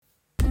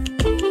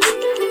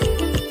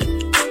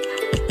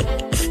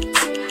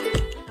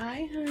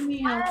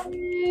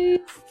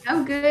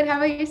good. How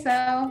about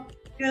yourself?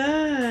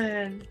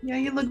 Good. Yeah,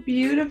 you look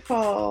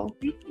beautiful.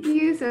 Thank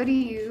you. So do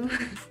you.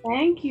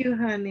 Thank you,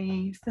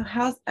 honey. So,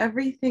 how's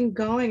everything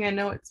going? I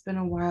know it's been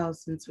a while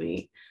since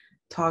we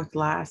talked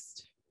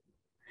last.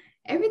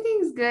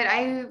 Everything's good.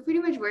 I pretty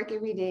much work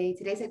every day.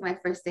 Today's like my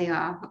first day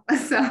off.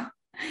 So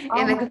in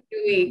Oh like my, a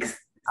few weeks.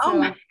 oh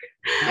my,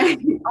 So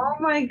oh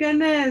my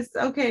goodness.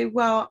 Okay,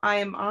 well, I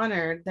am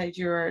honored that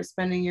you're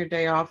spending your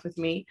day off with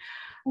me.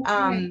 okay.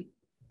 Um,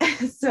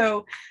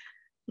 so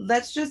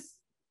let's just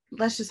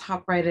let's just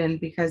hop right in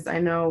because I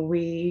know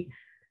we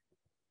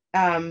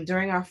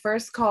during our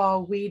first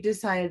call we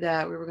decided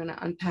that we were going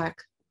to unpack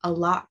a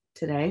lot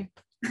today.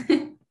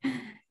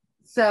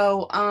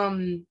 So,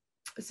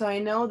 so I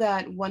know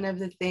that one of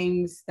the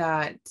things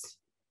that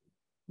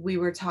we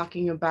were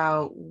talking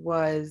about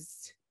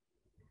was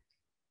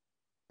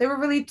there were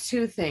really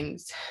two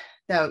things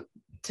that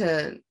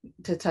to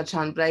to touch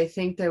on, but I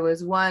think there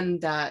was one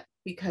that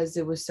because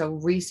it was so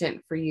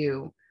recent for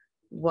you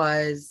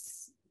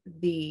was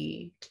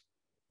the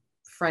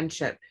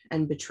friendship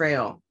and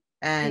betrayal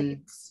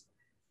and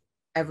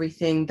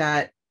everything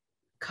that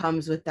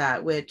comes with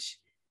that, which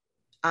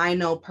I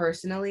know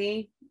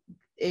personally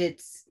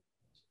it's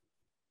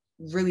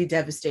really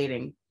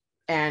devastating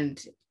and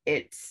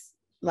it's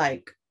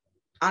like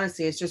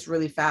honestly it's just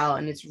really foul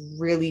and it's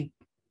really,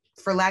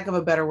 for lack of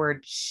a better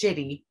word,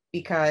 shitty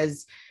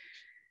because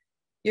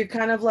you're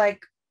kind of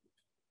like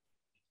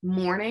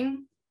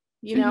mourning,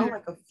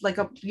 Mhm.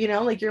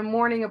 like you're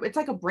mourning, it's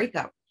like a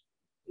breakup,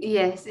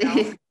 Yes. you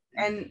know?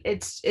 And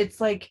it's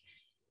like,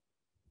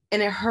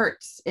 and it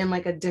hurts in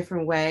like a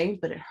different way,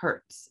 but it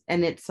hurts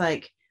and it's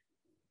like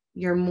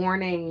you're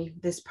mourning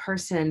this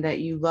person that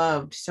you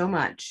loved so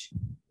much.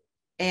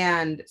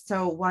 And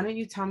so why don't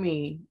you tell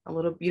me a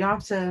little, you don't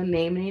have to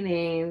name any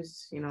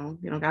names, you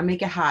don't gotta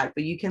make it hot,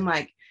 but you can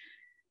like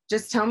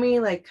just tell me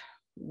like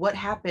what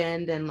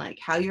happened and like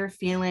how you're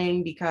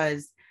feeling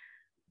because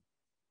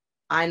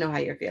I know how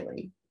you're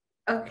feeling.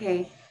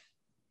 Okay.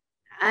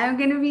 I'm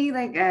gonna be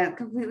like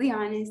completely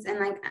honest and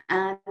like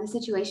the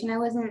situation I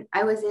was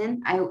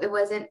in, it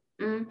wasn't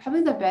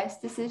probably the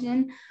best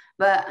decision,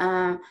 but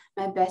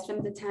my best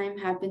friend at the time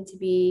happened to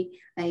be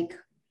like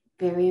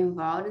very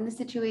involved in the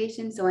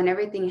situation. So when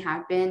everything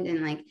happened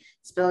and like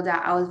spilled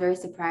out, I was very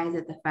surprised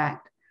at the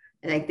fact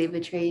that like they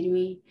betrayed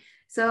me.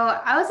 So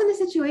I was in a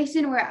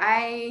situation where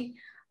I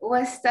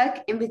was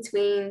stuck in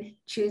between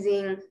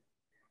choosing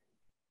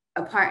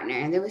a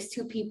partner. There was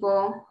two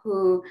people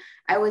who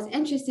I was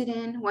interested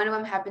in. One of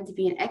them happened to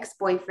be an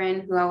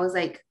ex-boyfriend who I was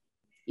like,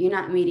 you're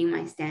not meeting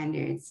my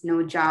standards.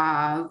 No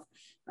job,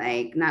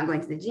 like not going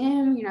to the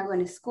gym, you're not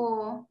going to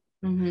school.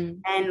 Mm-hmm.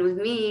 And with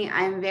me,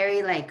 I'm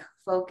very like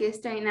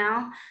focused right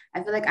now.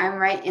 I feel like I'm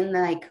right in the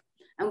like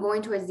I'm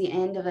going towards the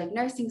end of like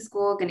nursing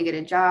school, gonna get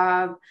a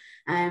job.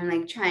 I'm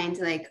like trying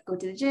to like go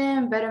to the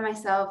gym, better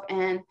myself.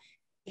 And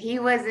we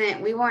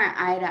weren't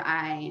eye to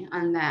eye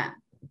on that.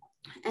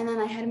 And then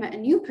I had met a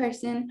new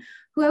person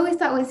who I always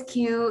thought was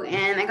cute,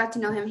 and I got to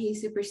know him.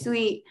 He's super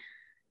sweet,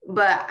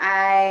 but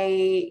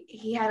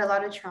he had a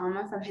lot of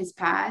trauma from his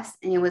past,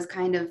 and it was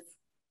kind of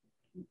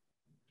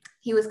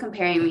he was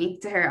comparing me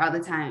to her all the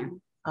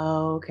time.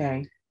 Oh,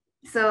 okay.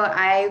 So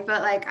I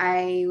felt like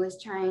I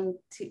was trying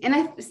to, and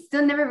I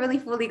still never really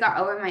fully got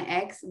over my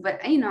ex, but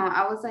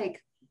I was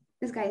like,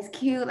 this guy's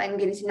cute. Like I'm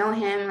getting to know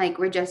him. Like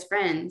we're just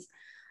friends.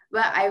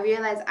 But I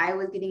realized I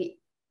was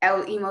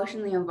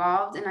emotionally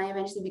involved, and I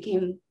eventually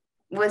became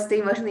was the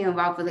emotionally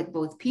involved with like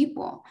both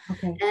people.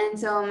 Okay. And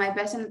so my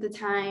best friend at the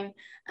time,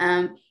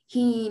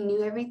 he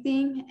knew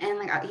everything, and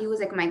like he was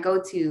like my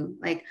go-to.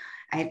 Like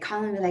I'd call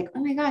him and be like,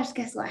 oh my gosh,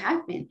 guess what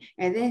happened,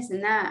 or this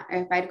and that, or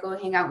if I'd go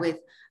hang out with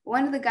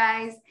one of the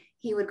guys,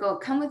 he would go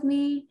come with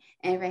me,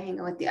 and if I hang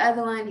out with the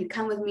other one, he'd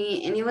come with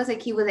me, and he was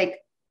like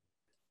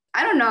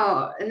I don't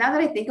know. Now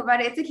that I think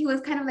about it, it's like he was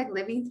kind of like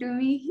living through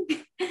me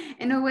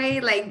in a way,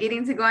 like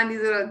getting to go on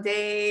these little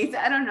dates.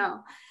 I don't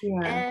know.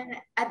 Yeah. And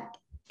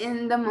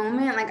in the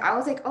moment, like I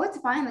was like, oh, it's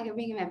fine. Like I'm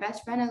bringing my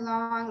best friend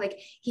along. Like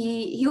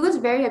he was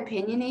very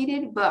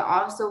opinionated, but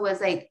also was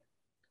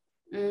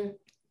mm,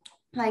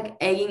 like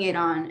egging it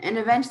on. And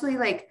eventually,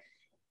 like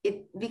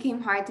it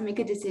became hard to make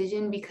a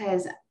decision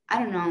because I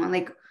don't know,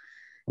 like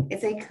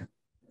it's like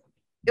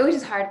it was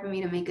just hard for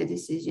me to make a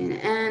decision.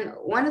 And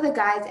one of the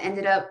guys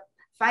ended up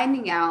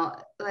finding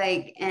out,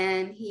 like,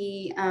 and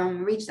he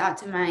reached out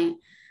to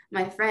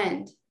my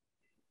friend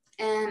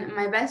and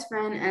my best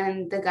friend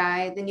and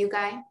the new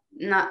guy,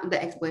 not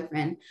the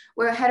ex-boyfriend,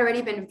 were had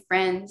already been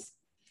friends.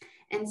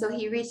 And so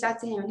he reached out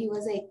to him and he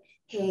was like,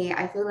 hey,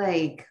 I feel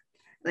like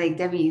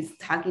Debbie's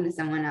talking to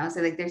someone else,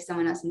 or like there's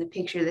someone else in the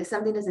picture. There's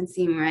something doesn't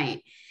seem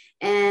right.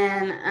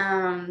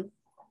 And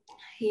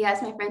he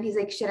asked my friend, he's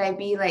like, should I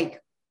be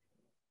like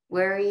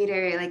worried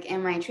or like,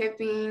 am I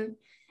tripping?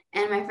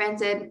 And my friend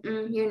said,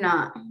 you're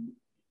not. And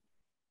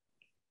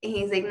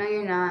he's like, no,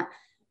 you're not.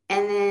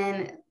 And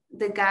then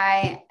the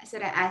guy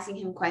started asking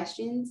him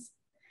questions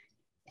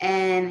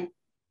and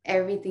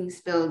everything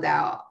spilled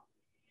out.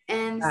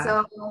 And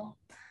Yeah. so,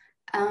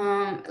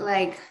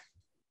 like,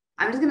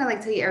 I'm just gonna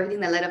like tell you everything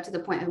that led up to the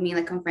point of me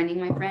like confronting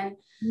my friend.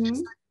 So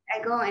Mhm.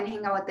 I go and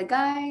hang out with the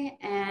guy,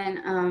 and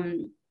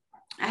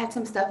I had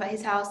some stuff at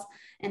his house,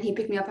 and he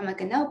picked me up from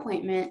like a nail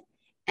appointment.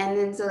 And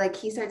then so like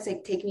he starts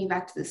like taking me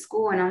back to the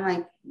school, and I'm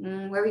like,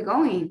 where are we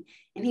going?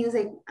 And he was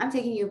like, I'm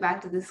taking you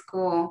back to the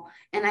school.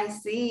 And I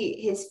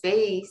see his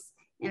face,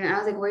 and I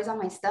was like, where's all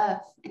my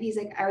stuff? And he's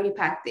like, I already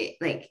packed it.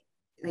 Like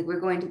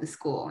we're going to the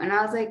school. And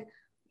I was like,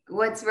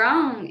 what's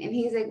wrong? And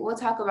he's like, we'll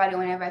talk about it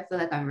whenever I feel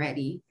like I'm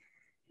ready.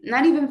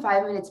 Not even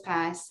 5 minutes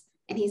pass,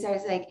 and he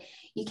starts like,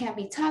 you can't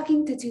be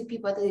talking to two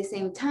people at the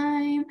same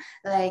time,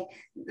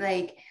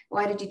 like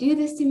why did you do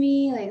this to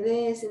me, like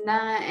this and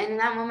that. And in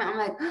that moment I'm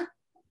like,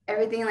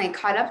 everything like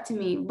caught up to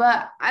me,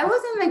 but I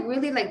wasn't like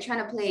really like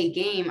trying to play a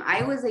game.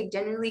 I was like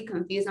genuinely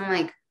confused. I'm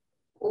like,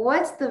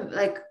 what's the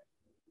like,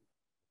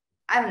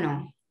 I don't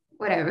know,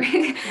 whatever.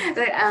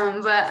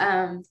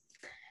 But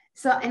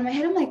so in my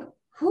head, I'm like,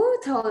 who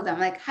told them?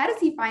 Like, how does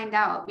he find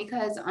out?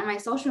 Because on my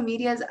social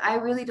medias, I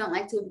really don't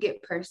like to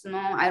get personal.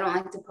 I don't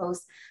like to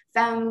post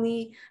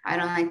family. I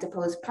don't like to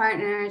post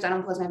partners. I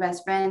don't post my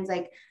best friends.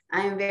 Like,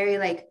 I am very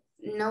like,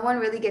 no one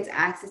really gets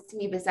access to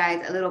me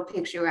besides a little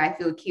picture where I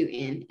feel cute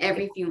in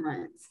every few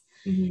months.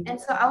 Mhm. And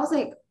so I was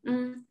like,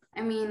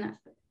 I mean,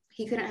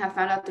 he couldn't have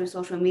found out through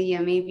social media,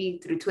 maybe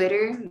through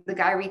Twitter. The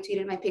guy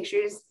retweeted my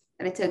pictures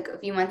that I took a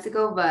few months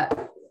ago,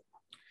 but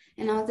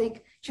and I was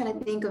like trying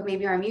to think of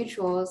maybe our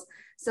mutuals.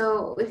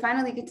 So we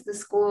finally get to the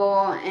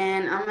school,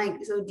 and I'm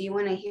like, so do you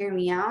want to hear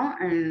me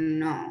out or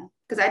no?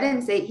 Because I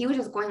didn't say, he was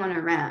just going on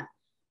a rant.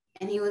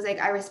 And he was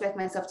like, I respect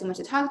myself too much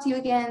to talk to you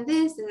again,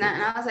 this and that.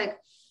 And I was like,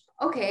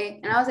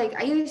 okay. And I was like,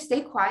 I either stay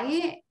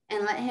quiet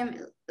and let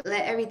him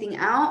let everything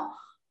out,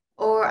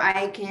 or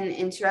I can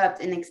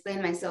interrupt and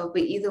explain myself.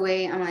 But either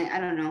way, I'm like,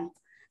 I don't know.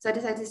 So I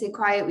decided to stay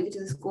quiet. We get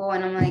to the school,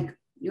 and I'm like,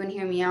 you want to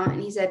hear me out?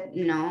 And he said,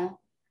 no.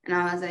 And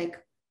I was like,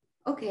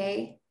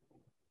 okay.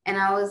 And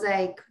I was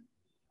like,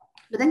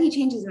 but then he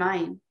changed his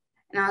mind.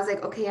 And I was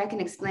like, okay, I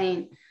can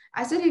explain.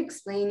 I started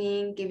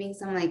explaining, giving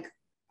some like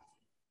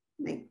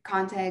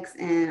context,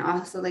 and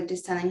also like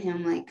just telling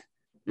him like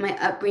my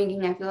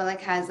upbringing, I feel like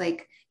has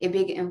like a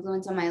big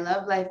influence on my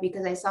love life,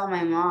 because I saw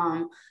my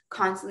mom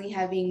constantly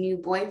having new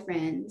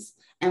boyfriends,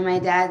 and my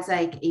dad's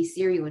like a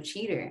serial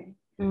cheater.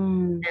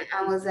 Mm. And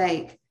I was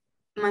like,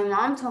 my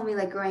mom told me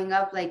like growing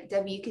up, like,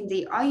 Debbie, you can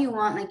date all you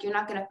want. Like, you're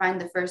not gonna find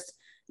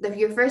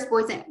your first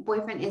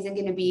boyfriend isn't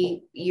gonna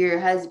be your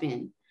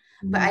husband.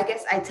 But Mhm. I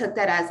guess I took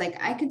that as like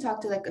I can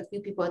talk to like a few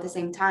people at the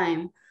same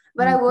time.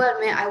 But I Mhm. will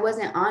admit I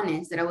wasn't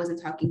honest that I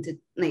wasn't talking to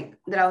like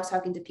that I was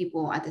talking to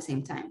people at the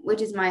same time, which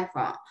is my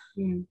fault.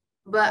 Mhm.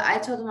 But I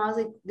told him, I was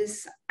like,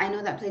 this, I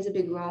know that plays a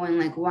big role in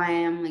like why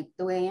I am like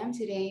the way I am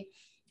today.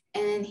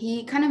 And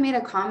he kind of made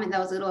a comment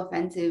that was a little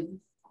offensive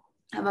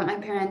about my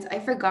parents. I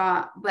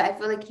forgot, but I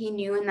feel like he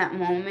knew in that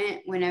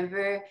moment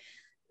whenever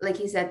like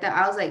he said that.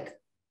 I was like,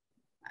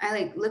 I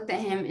like looked at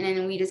him, and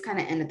then we just kind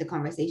of ended the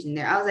conversation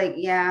there. I was like,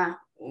 yeah,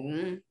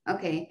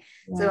 okay.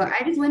 So Right.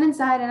 I just went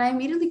inside, and I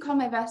immediately called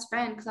my best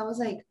friend, because I was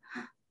like,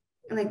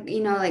 like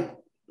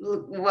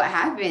what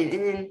happened?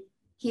 And then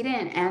he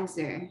didn't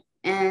answer.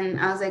 And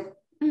I was like,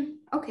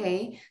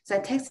 okay. So I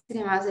texted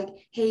him. I was like,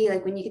 hey,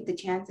 like when you get the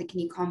chance, like, can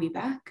you call me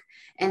back?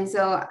 And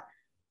so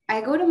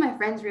I go to my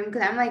friend's room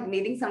because I'm like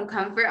needing some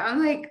comfort. I'm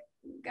like,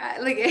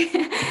 God, like,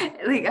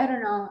 like I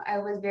don't know. I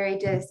was very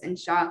just in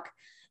shock.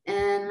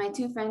 And my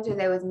two friends are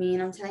there with me,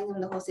 and I'm telling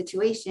them the whole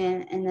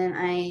situation. And then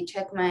I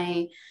check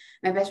my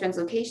best friend's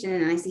location,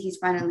 and I see he's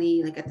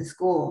finally like at the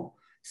school.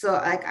 So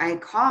like I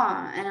call,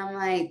 and I'm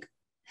like,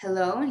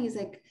 hello, and he's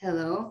like,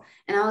 hello,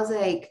 and I was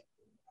like,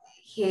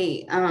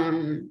 hey,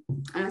 I'm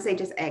gonna say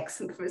just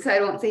X, so I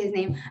don't say his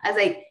name. I was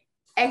like,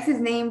 X's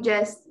name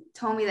just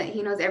told me that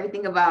he knows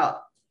everything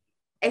about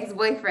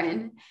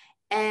ex-boyfriend.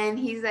 And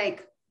he's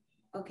like,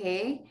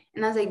 okay.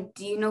 And I was like,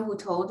 do you know who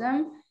told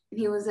him? And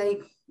he was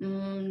like,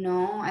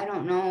 no, I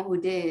don't know who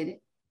did.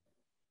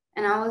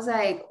 And I was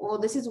like, well,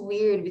 this is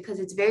weird because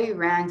it's very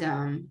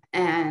random.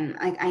 And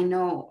like, I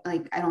know,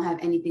 like, I don't have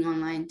anything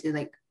online to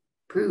like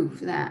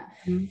prove that.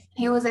 Mhm.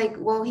 He was like,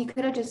 well, he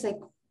could have just like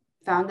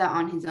found that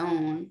on his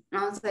own.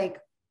 And I was like,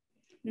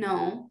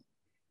 no.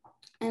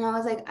 And I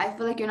was like, I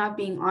feel like you're not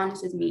being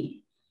honest with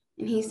me.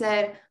 And he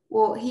said,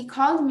 well, he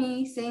called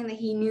me saying that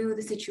he knew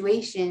the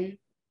situation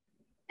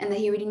and that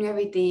he already knew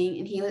everything.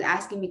 And he was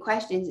asking me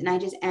questions. And I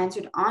just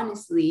answered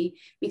honestly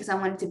because I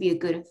wanted to be a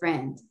good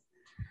friend.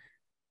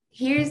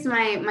 Here's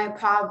my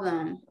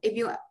problem. If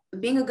you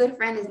being a good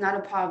friend is not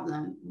a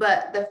problem,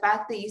 but the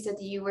fact that you said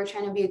that you were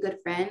trying to be a good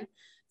friend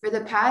for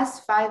the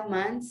past 5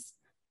 months,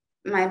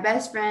 my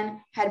best friend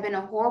had been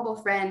a horrible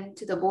friend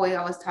to the boy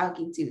I was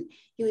talking to.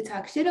 He would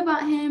talk shit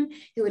about him.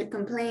 He would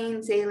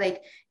complain, say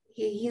like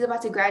he's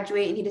about to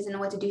graduate and he doesn't know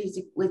what to do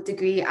with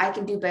degree. I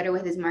can do better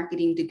with his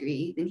marketing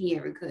degree than he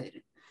ever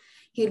could.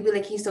 He'd be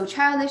like, he's so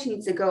childish. He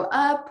needs to grow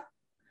up.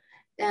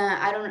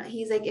 I don't know.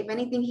 He's like, if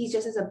anything, he's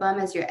just as a bum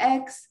as your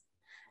ex.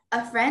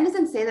 A friend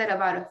doesn't say that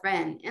about a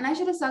friend. And I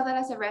should have saw that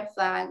as a red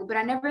flag, but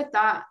I never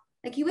thought,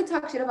 like, he would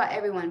talk shit about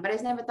everyone, but I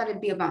just never thought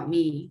it'd be about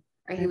me.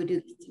 or he would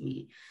do this to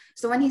me.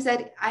 So when he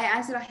said, I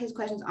answered all his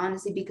questions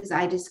honestly because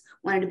I just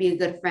wanted to be a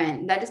good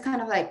friend. That just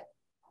kind of like,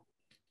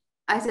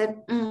 I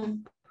said,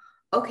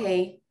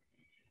 okay.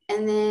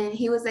 And then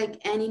he was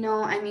like, and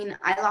I mean,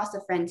 I lost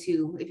a friend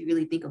too, if you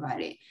really think about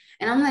it.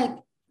 And I'm like,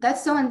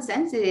 that's so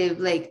insensitive.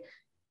 Like,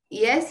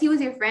 yes, he was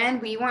your friend,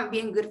 but you weren't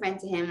being a good friend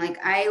to him. Like,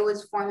 I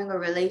was forming a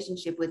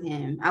relationship with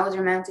him. I was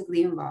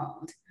romantically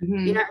involved.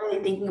 Mm-hmm. You're not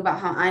really thinking about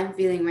how I'm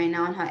feeling right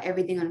now and how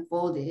everything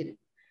unfolded.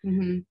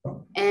 Mm-hmm.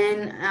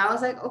 And I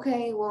was like,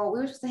 okay, well, we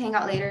were supposed to hang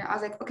out later. I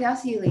was like, okay, I'll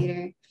see you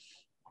later.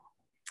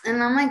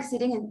 And I'm like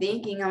sitting and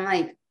thinking, I'm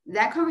like,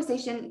 that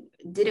conversation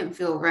didn't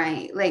feel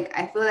right. Like,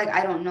 I feel like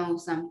I don't know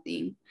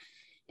something.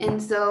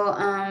 And so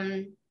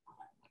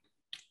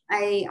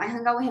I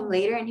hung out with him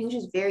later and he was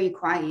just very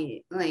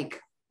quiet.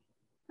 Like,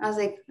 I was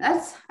like,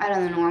 that's out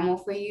of the normal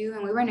for you.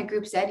 And we were in a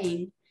group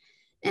setting.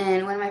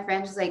 And one of my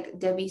friends was like,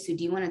 Debbie, so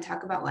do you want to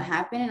talk about what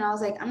happened? And I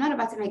was like, I'm not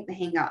about to make the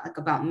hangout like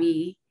about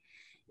me.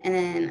 And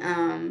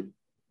then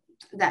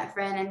that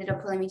friend ended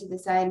up pulling me to the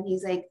side and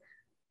he's like,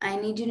 I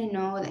need you to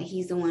know that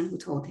he's the one who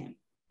told him.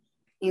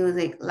 He was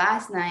like,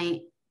 last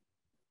night,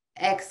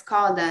 X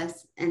called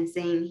us and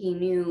saying he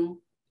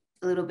knew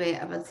a little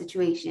bit about the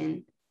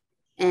situation.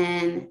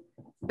 And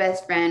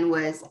best friend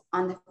was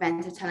on the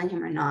fence of telling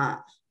him or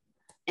not.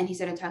 And he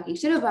started talking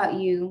shit about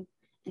you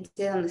and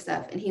saying the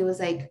stuff. And he was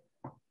like,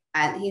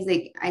 he's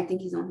like, I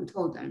think he's the one who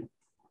told them.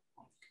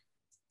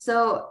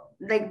 So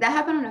like that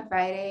happened on a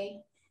Friday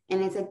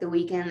and it's like the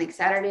weekend, like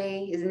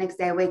Saturday is the next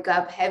day I wake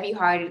up heavy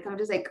hearted. I'm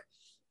just like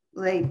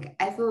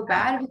I feel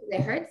bad because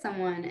I hurt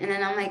someone. And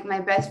then I'm like, my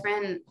best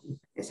friend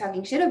is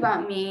talking shit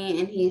about me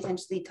and he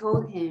essentially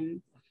told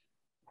him.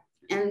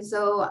 And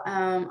so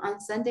on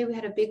Sunday we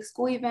had a big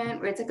school event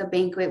where it's like a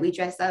banquet. We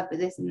dress up with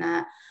this and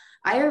that.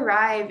 I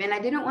arrived and I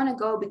didn't want to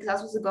go because I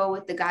was supposed to go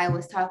with the guy I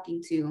was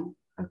talking to.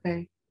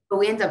 Okay. But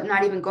we ended up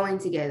not even going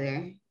together.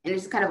 And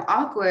it's kind of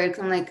awkward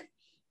because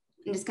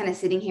I'm just kind of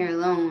sitting here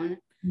alone.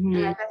 Mm-hmm.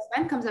 And my best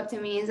friend comes up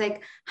to me and is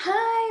like, hi,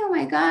 oh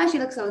my gosh, you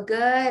look so good,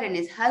 and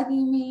is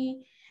hugging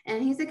me.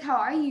 And he's like, how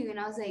are you? And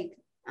I was like,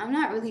 I'm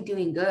not really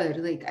doing good.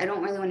 Like, I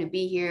don't really want to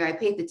be here. I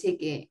paid the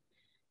ticket.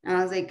 And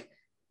I was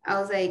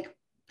like,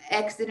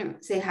 X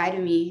didn't say hi to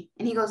me.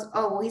 And he goes,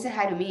 oh, well, he said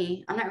hi to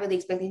me. I'm not really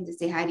expecting him to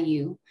say hi to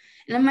you.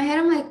 And in my head,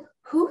 I'm like,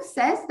 who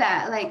says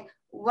that? Like,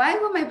 why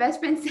would my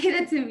best friend say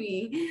that to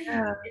me?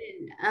 Yeah.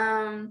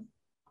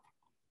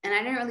 And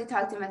I didn't really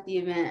talk to him at the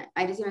event.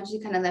 I just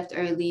eventually kind of left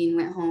early and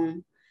went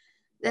home.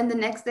 Then the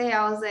next day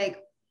I was like,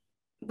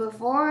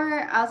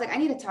 I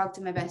need to talk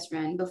to my best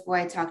friend before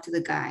I talk to the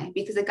guy,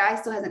 because the guy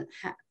still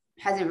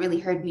hasn't really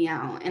heard me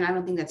out. And I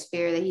don't think that's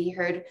fair that he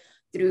heard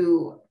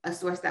through a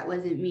source that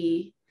wasn't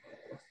me.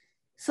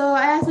 So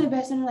I asked my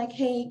best friend, like,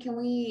 hey, can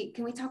we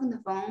talk on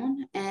the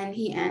phone? And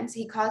he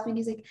calls me and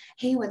he's like,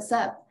 hey, what's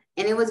up?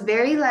 And it was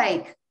very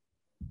like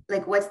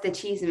what's the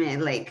cheese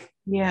man? Like,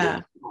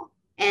 yeah.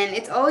 And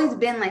it's always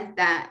been like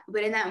that.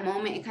 But in that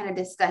moment, it kind of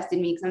disgusted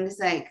me because I'm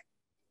just like,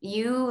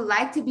 you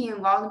like to be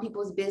involved in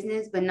people's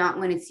business, but not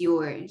when it's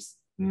yours.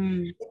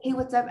 Like, hey,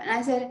 what's up? And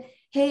I said,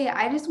 hey,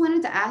 I just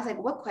wanted to ask,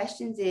 like, what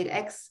questions did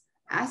X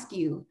ask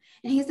you?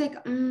 And he's like,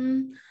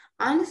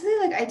 honestly,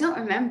 like, I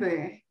don't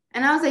remember.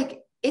 And I was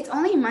like, it's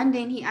only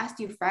Monday and he asked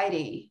you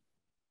Friday.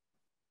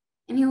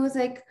 And he was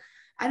like,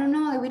 I don't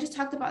know, like we just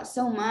talked about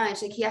so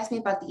much. Like he asked me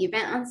about the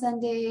event on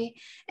Sunday,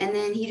 and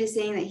then he just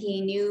saying that he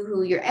knew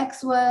who your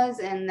ex was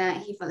and that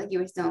he felt like you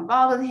were still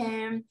involved with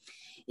him.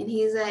 And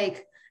he's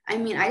like, I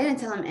mean, I didn't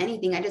tell him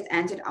anything. I just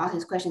answered all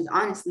his questions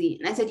honestly.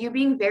 And I said, you're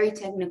being very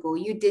technical.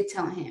 You did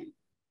tell him.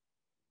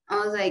 I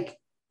was like,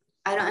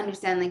 I don't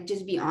understand. Like,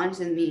 just be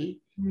honest with me.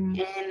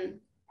 And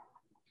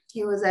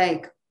he was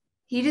like,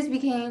 he just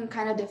became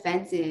kind of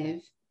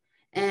defensive.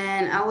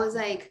 And I was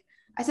like,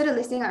 I started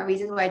listing out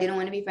reasons why I didn't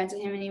want to be friends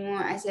with him anymore.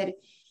 I said,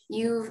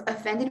 you've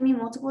offended me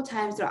multiple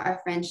times throughout our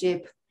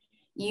friendship.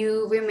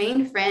 You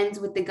remained friends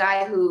with the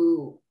guy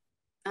who,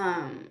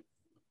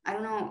 I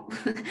don't know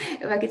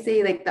if I could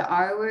say like the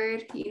R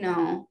word,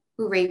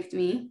 who raped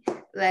me.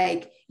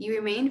 Like you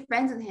remained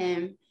friends with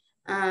him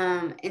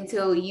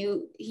until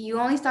you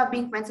only stopped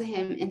being friends with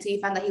him until you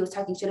found out he was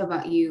talking shit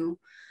about you.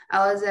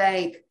 I was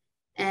like,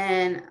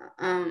 and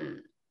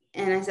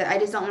I said, I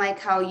just don't like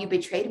how you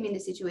betrayed me in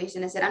this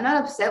situation. I said, I'm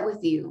not upset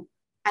with you.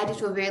 I just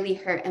feel really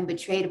hurt and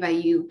betrayed by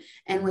you.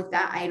 And with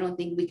that, I don't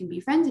think we can be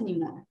friends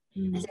anymore.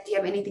 I said, do you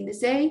have anything to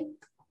say?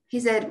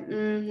 He said,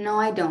 no,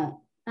 I don't.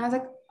 And I was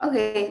like,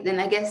 okay, then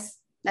I guess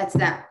that's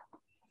that.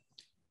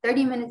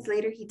 30 minutes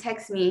later, he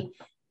texts me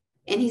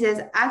and he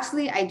says,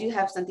 actually, I do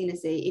have something to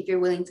say if you're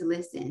willing to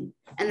listen.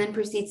 And then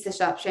proceeds to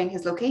stop sharing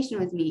his location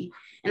with me.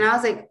 And I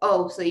was like,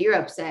 oh, so you're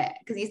upset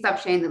because he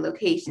stopped sharing the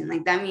location.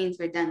 Like that means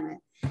we're done with.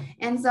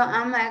 And so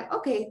I'm like,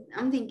 okay,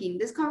 I'm thinking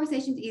this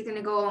conversation is either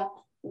going to go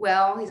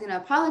well, he's going to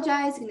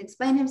apologize, he's going to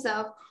explain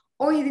himself,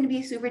 or he's going to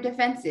be super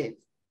defensive.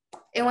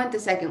 It went the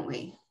second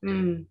way.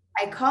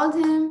 I called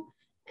him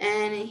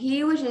and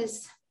he was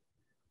just,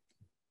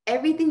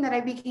 everything that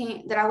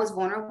I was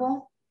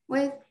vulnerable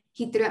with,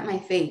 he threw at my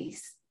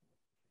face.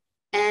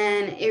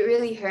 And it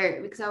really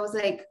hurt because I was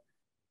like,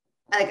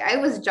 like I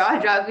was jaw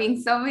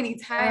dropping so many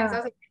times. Yeah. I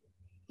was like,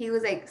 he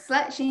was like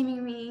slut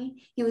shaming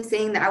me. He was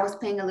saying that I was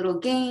playing a little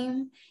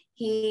game.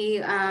 He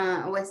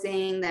was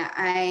saying that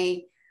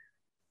I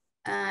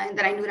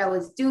knew what I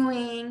was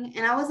doing.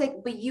 And I was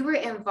like, but you were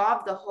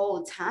involved the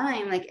whole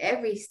time, like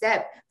every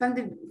step from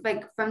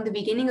the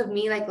beginning of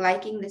me like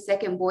liking the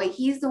second boy.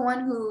 He's the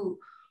one who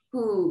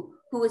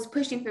was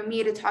pushing for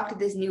me to talk to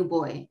this new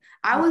boy.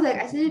 I was like,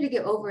 I just needed to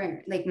get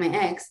over like my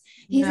ex.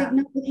 He's Yeah. like,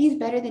 no, he's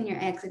better than your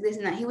ex, like this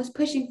and that. He was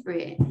pushing for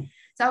it.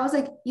 So I was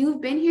like,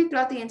 you've been here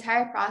throughout the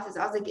entire process.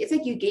 I was like, it's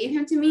like you gave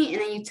him to me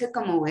and then you took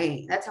him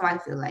away. That's how I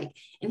feel like.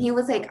 And he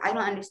was like, I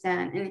don't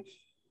understand. And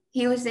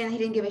he was saying he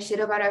didn't give a shit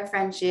about our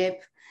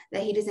friendship,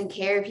 that he doesn't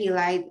care if he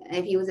lied,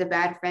 if he was a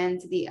bad friend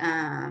to the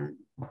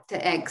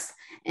to X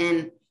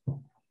and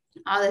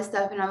all this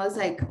stuff. And I was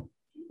like,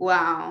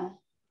 wow.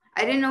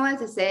 I didn't know what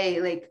to say.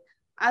 Like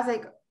I was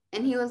like,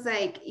 and he was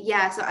like,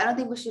 yeah, so I don't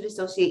think we should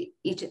associate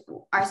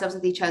ourselves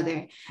with each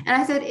other. And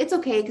I said, it's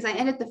okay, because I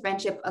ended the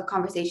friendship a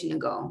conversation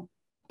ago.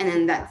 And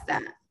then that's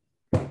that.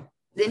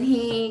 Then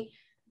he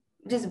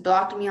just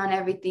blocked me on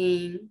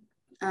everything.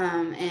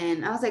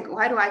 And I was like,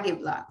 why do I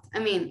get blocked? I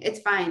mean, it's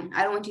fine.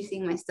 I don't want you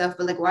seeing my stuff,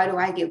 but like, why do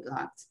I get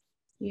blocked?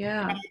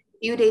 Yeah. A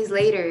few days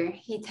later,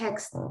 he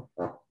texted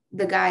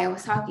the guy I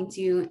was talking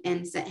to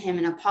and sent him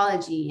an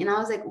apology. And I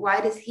was like,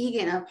 why does he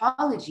get an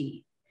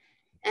apology?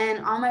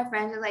 And all my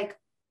friends are like,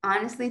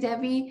 honestly,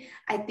 Debbie,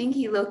 I think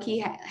he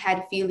low-key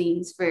had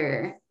feelings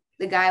for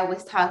the guy I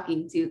was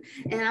talking to.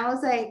 And I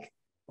was like,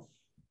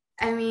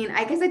 I mean,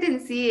 I guess I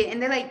didn't see it.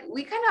 And they're like,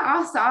 we kind of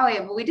all saw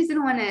it, but we just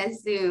didn't want to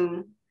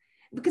assume.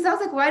 Because I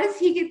was like, why does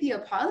he get the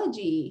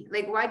apology?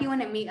 Like, why do you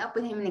want to meet up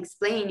with him and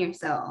explain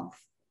yourself?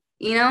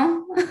 You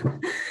know?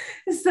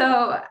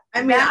 So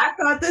I mean, I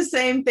thought the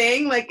same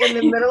thing. Like in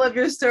the middle of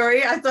your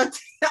story, I thought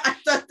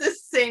the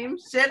same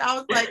shit. I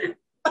was like,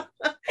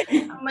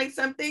 I'm like,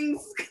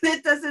 something's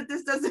this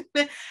doesn't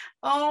fit.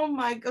 Oh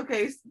my,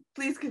 okay,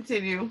 please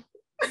continue.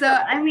 So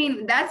I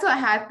mean, that's what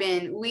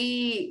happened.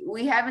 We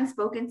haven't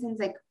spoken since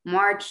like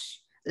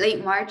March,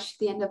 late March,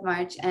 the end of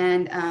March.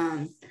 And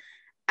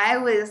I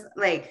was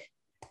like,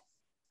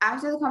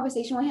 after the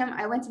conversation with him,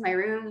 I went to my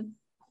room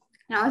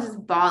and I was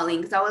just bawling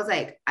because I was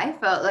like, I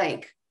felt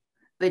like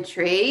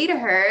betrayed,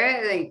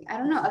 hurt, like I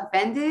don't know,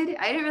 offended.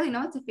 I didn't really know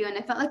what to feel. And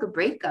it felt like a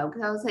breakup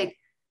because I was like,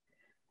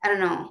 I don't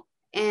know.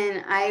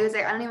 And I was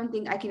like, I don't even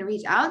think I can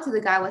reach out to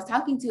the guy I was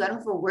talking to. I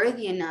don't feel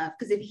worthy enough.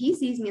 Because if he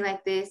sees me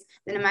like this,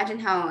 then imagine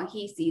how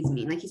he sees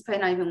me. Like he's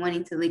probably not even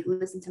wanting to like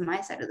listen to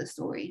my side of the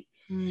story.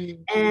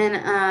 And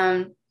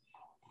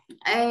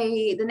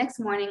the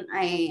next morning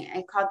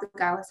I called the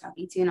guy I was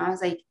talking to and I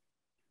was like,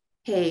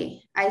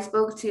 hey, I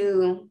spoke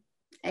to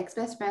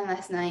ex-best friend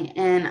last night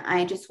and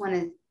I just want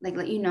to like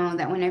let you know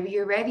that whenever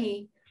you're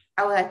ready,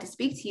 I would like to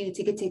speak to you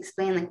to get to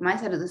explain like my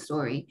side of the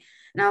story.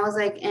 And I was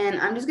like, and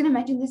I'm just gonna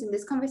mention this in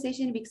this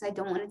conversation because I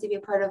don't want it to be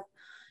a part of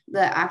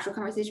the actual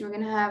conversation we're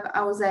gonna have.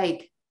 I was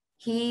like,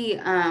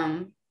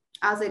 I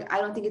was like, I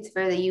don't think it's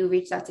fair that you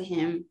reached out to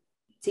him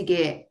to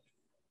get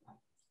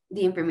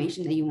the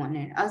information that you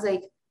wanted. I was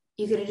like,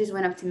 you could have just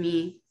went up to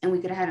me and we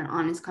could have had an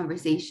honest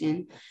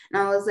conversation.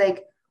 And I was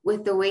like,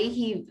 with the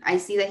way I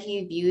see that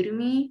he viewed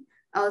me,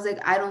 I was like,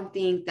 I don't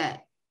think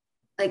that,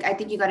 like, I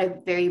think you got a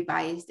very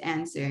biased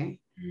answer.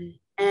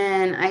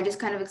 And I just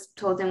kind of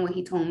told him what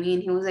he told me.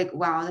 And he was like,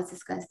 wow, that's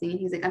disgusting. And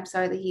he's like, I'm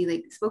sorry that he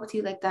like spoke to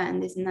you like that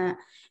and this and that. And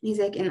he's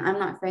like, and I'm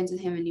not friends with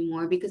him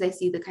anymore because I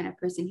see the kind of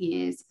person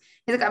he is.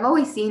 He's like, I've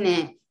always seen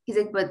it. He's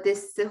like, but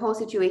the whole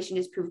situation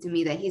just proved to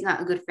me that he's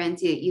not a good friend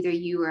to either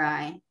you or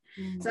I.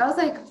 So I was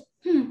like,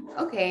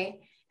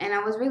 okay. And I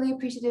was really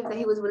appreciative that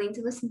he was willing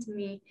to listen to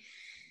me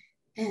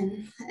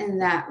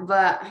and that.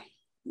 But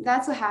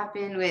that's what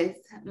happened with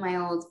my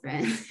old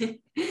friend.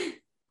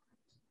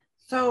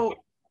 So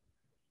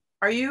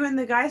are you and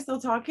the guy still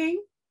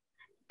talking?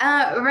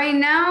 Right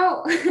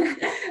now,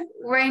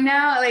 right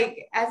now,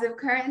 like as of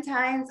current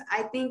times,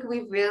 I think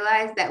we've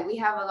realized that we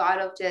have a lot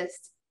of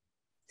just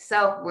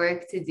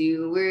self-work to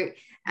do.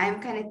 I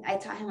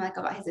taught him like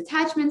about his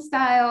attachment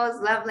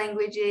styles, love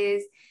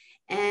languages,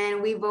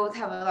 and we both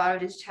have a lot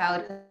of just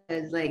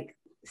childhood like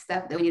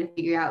stuff that we need to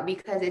figure out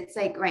because it's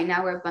like right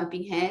now we're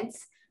bumping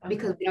heads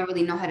because we don't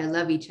really know how to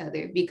love each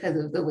other because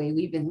of the way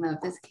we've been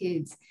loved as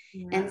kids.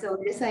 Yeah. And so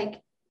we're just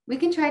like, we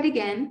can try it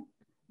again.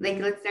 Like,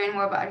 let's learn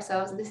more about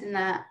ourselves and this and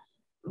that.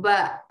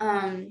 But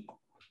I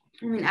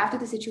mean, after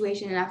the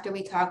situation and after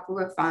we talked, we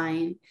were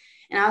fine.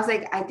 And I was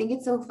like, I think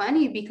it's so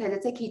funny because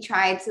it's like he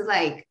tried to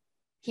like,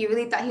 he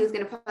really thought he was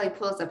going to probably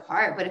pull us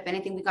apart. But if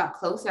anything, we got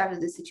closer after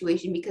the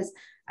situation because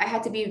I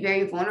had to be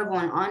very vulnerable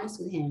and honest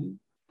with him.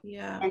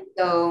 Yeah. And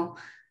so,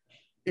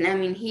 and I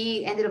mean,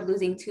 he ended up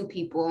losing 2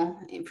 people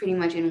pretty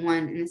much in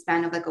the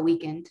span of like a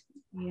weekend.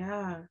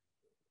 Yeah.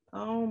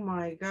 Oh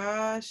my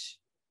gosh.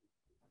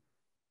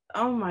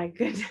 Oh my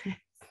goodness.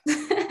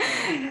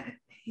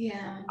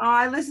 Yeah. Oh,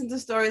 I listen to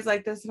stories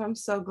like this and I'm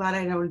so glad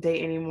I don't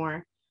date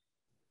anymore.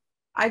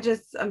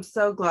 I'm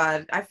so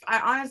glad. I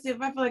honestly,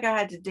 if I feel like I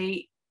had to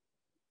date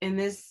in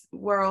this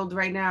world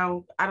right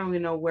now, I don't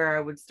even know where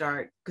I would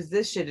start because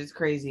this shit is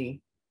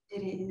crazy. It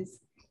is.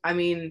 I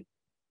mean,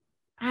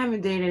 I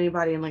haven't dated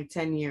anybody in like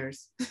 10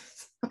 years.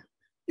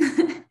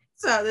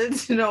 So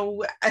there's no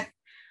way.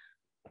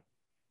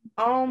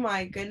 Oh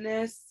my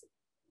goodness.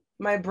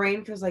 My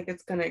brain feels like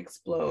it's gonna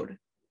explode.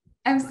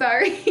 I'm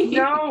sorry.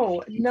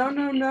 No.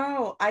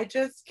 I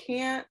just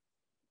can't.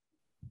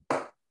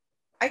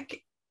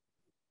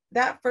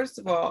 That, first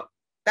of all,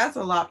 that's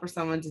a lot for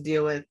someone to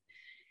deal with.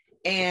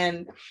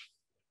 And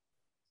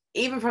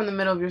even from the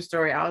middle of your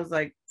story, I was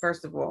like,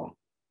 first of all,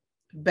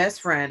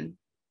 best friend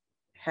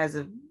has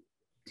a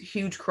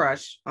huge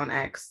crush on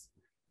X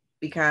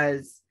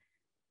because,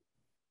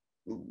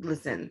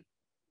 listen,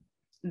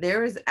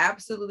 there is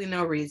absolutely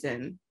no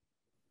reason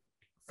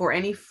for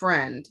any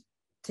friend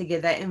to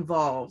get that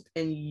involved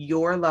in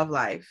your love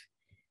life.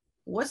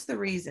 What's the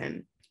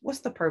reason?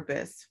 What's the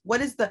purpose?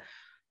 What is the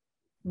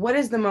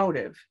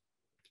motive?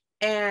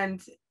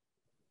 And,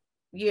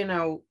 you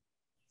know,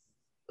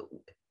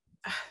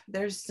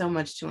 there's so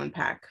much to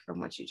unpack from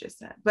what you just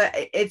said, but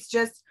it's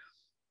just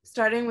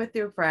starting with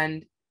your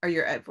friend or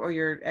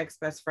your ex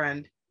best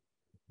friend.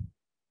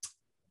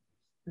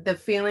 The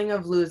feeling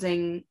of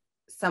losing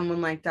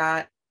someone like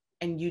that,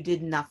 and you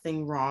did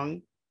nothing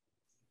wrong.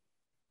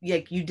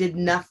 Like, you did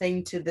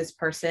nothing to this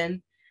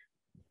person,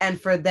 and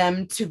for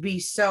them to be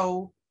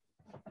so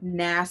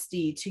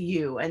nasty to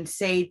you and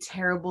say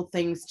terrible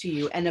things to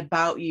you and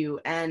about you,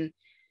 and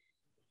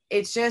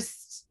it's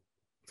just,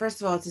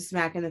 first of all, it's a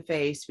smack in the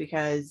face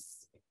because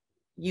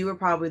you were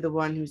probably the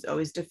one who's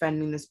always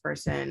defending this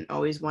person,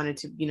 always wanted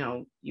to,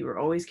 you were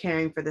always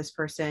caring for this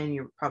person.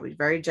 You were probably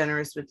very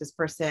generous with this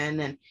person,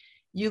 and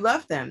you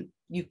loved them.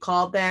 You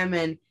called them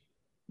and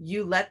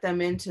you let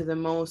them into the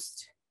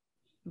most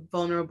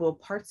vulnerable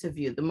parts of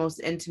you, the most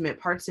intimate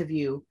parts of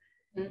you.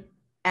 Mm-hmm.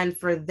 And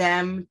for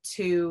them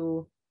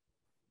to,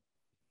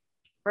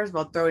 first of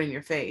all, throw it in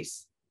your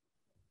face,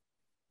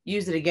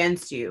 use it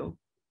against you,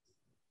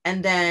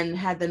 and then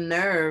had the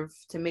nerve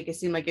to make it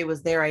seem like it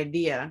was their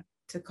idea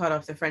to cut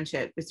off the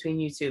friendship between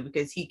you two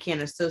because he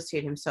can't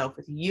associate himself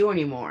with you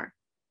anymore,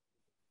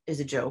 is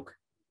a joke,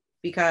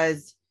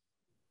 because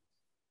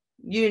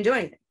you didn't do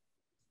anything.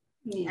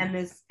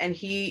 Yeah. And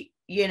he,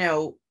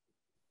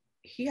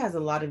 he has a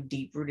lot of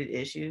deep-rooted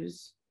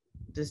issues.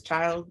 This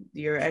child,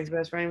 your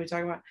ex-best friend we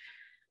talking about,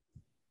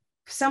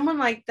 someone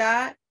like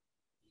that,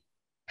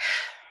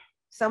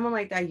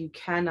 you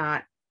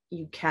cannot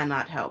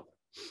help.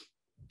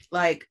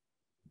 Like,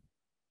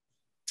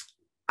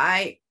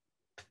 I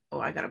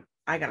got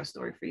a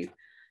story for you.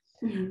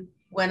 Mm-hmm.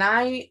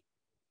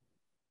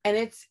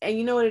 And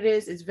you know what it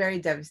is? It's very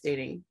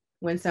devastating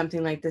when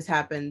something like this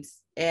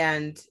happens.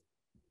 And,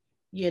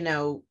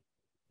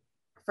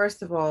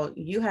 first of all,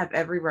 you have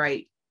every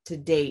right to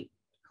date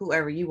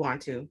whoever you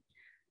want to,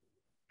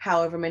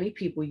 however many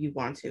people you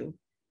want to.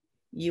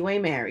 You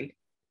ain't married.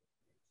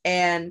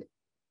 And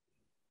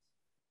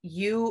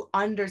you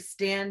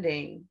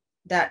understanding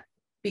that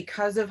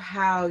because of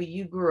how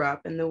you grew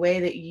up and the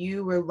way that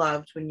you were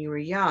loved when you were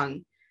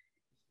young,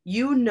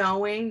 you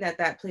knowing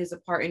that plays a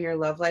part in your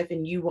love life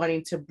and you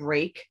wanting to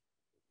break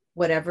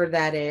whatever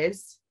that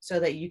is so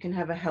that you can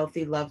have a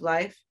healthy love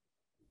life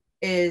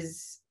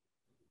is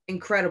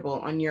incredible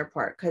on your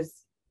part,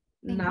 because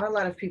not a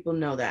lot of people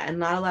know that, and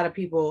not a lot of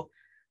people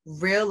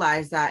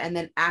realize that and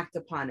then act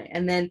upon it.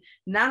 And then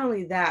not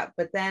only that,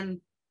 but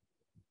then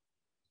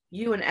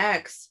you and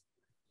X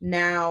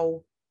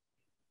now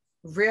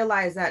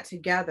realize that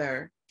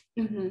together,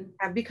 mm-hmm.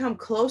 have become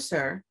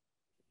closer,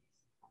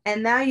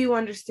 and now you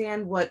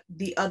understand what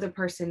the other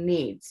person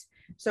needs.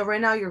 So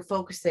right now you're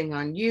focusing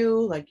on you,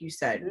 like you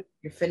said, mm-hmm.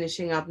 You're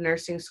finishing up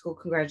nursing school.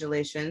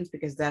 Congratulations,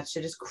 because that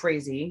shit is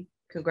crazy.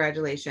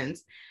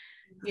 Congratulations.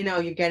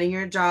 You're getting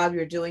your job,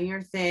 you're doing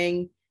your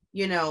thing,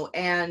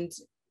 and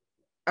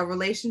a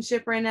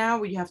relationship right now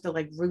where you have to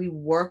like really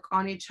work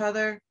on each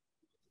other,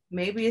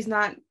 maybe it's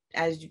not,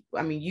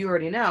 you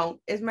already know,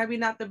 it's maybe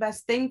not the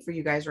best thing for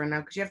you guys right now,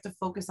 because you have to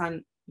focus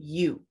on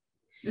you.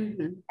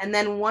 Mm-hmm. And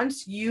then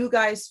once you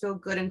guys feel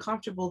good and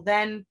comfortable,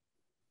 then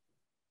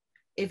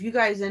if you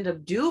guys end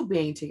up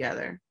being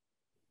together,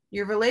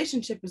 your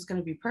relationship is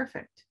going to be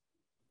perfect.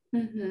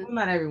 Mm-hmm. Well,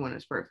 not everyone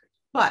is perfect,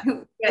 but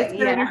it's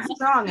going to be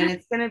strong, and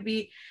it's going to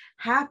be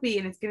happy,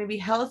 and it's going to be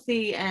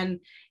healthy, and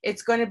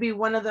it's going to be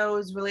one of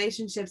those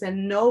relationships that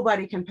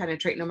nobody can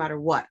penetrate no matter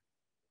what.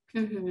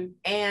 Mm-hmm.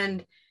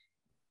 And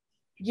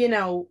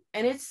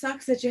and it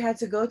sucks that you had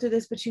to go through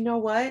this, but you know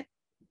what?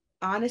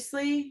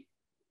 Honestly,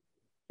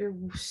 you're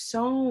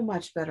so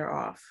much better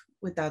off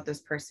without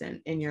this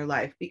person in your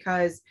life,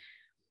 because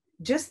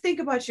just think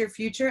about your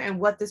future and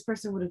what this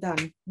person would have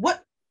done.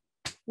 What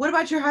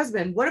about your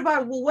husband? What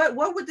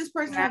would this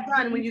person have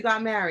done when you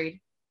got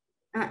married?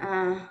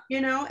 And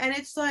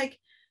it's like,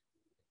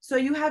 so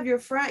you have your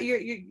friend,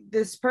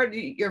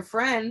 your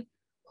friend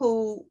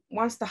who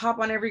wants to hop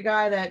on every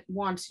guy that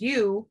wants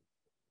you.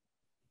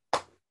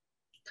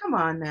 Come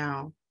on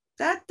now.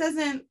 That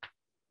doesn't,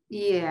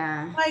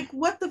 yeah. Like,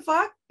 what the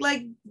fuck?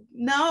 Like,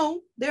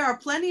 no, there are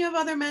plenty of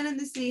other men in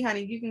the sea,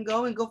 honey. You can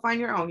go find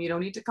your own. You don't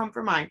need to come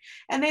for mine.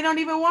 And they don't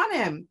even want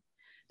him.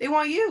 They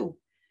want you.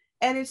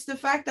 And it's the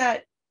fact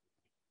that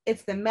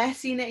it's the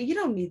messiness. You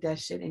don't need that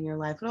shit in your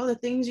life. And all the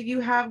things that you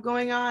have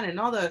going on and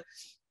all the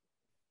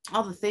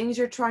things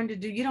you're trying to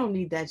do, you don't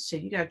need that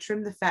shit. You gotta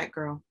trim the fat,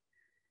 girl.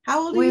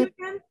 How old are you With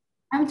again?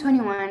 I'm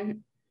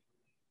 21.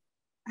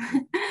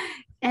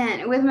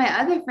 And with my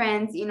other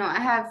friends, I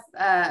have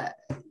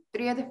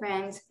three other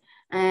friends,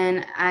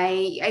 and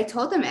I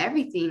told them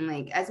everything,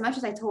 like as much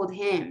as I told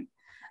him.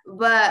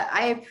 But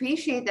I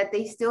appreciate that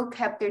they still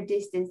kept their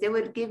distance. They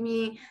would give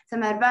me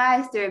some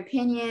advice, their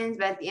opinions,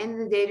 but at the end of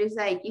the day, just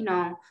like,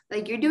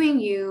 like you're doing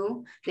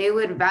you. They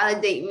would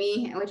validate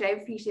me, which I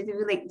appreciate. They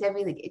were like,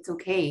 definitely like, it's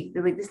okay.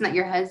 They're like, this is not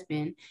your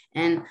husband.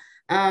 And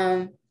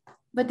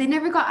but they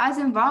never got as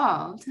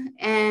involved.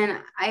 And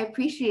I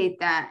appreciate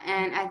that.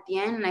 And at the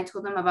end, and I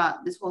told them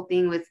about this whole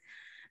thing with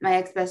my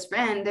ex-best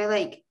friend, they're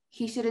like,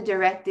 he should have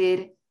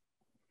directed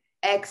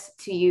X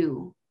to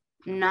you,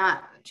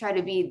 not try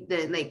to be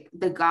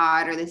the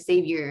God or the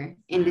savior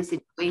in the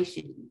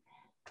situation.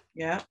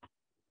 Yeah.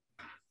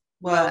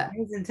 Well, But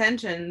his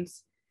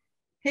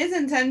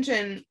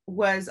intention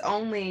was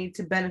only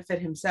to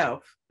benefit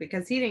himself,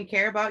 because he didn't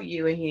care about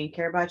you and he didn't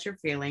care about your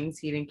feelings.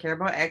 He didn't care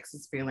about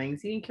X's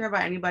feelings. He didn't care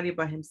about anybody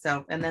but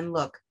himself. And then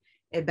look,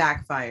 it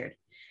backfired.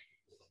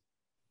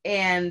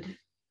 And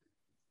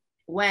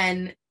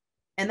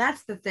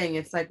that's the thing.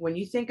 It's like when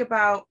you think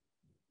about,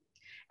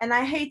 and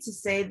I hate to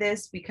say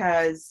this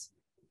because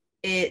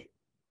I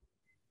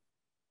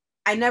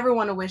never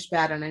want to wish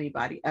bad on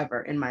anybody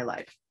ever in my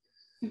life,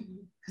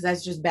 because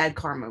that's just bad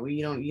karma. Where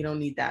you don't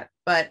need that.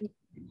 But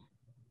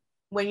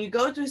when you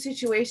go through a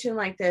situation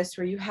like this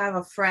where you have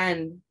a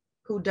friend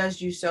who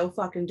does you so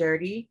fucking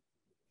dirty,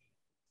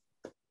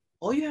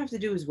 all you have to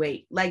do is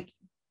wait. Like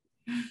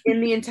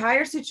in the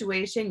entire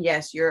situation,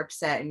 yes, you're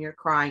upset and you're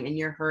crying and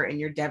you're hurt and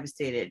you're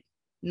devastated,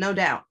 no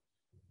doubt.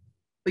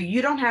 But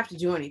you don't have to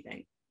do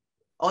anything.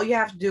 All you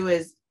have to do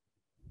is,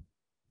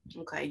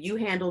 okay, you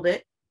handled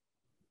it,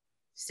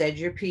 said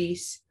your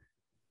piece,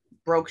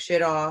 broke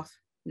shit off.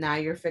 Now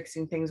you're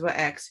fixing things with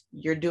X.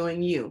 You're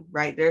doing you,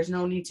 right? There's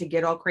no need to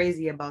get all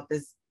crazy about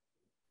this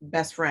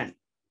best friend.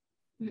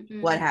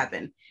 Mm-mm. What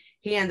happened?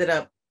 He ended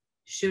up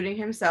shooting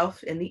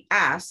himself in the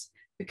ass,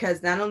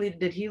 because not only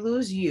did he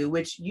lose you,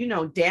 which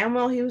damn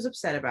well he was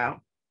upset about,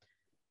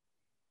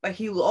 but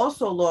he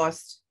also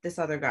lost this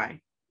other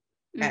guy,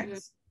 mm-hmm.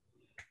 X.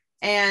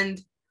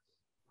 And,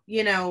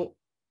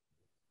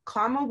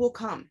 karma will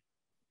come.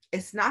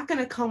 It's not going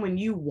to come when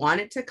you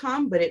want it to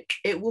come, but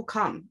it will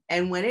come.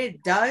 And when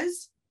it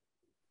does,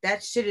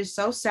 that shit is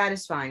so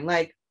satisfying.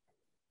 Like,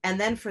 and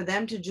then for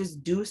them to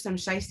just do some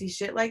shiesty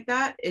shit like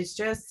that, it's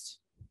just,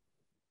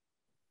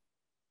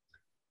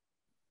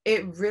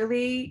 it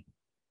really,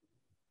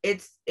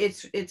 it's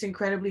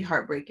incredibly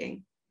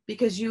heartbreaking,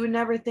 because you would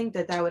never think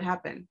that would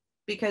happen,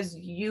 because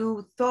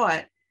you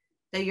thought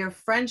that your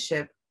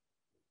friendship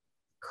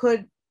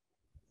could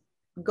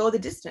go the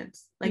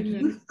distance. Like, mm-hmm.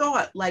 You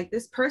thought like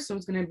this person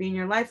was going to be in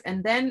your life,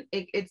 and then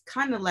it's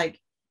kind of like,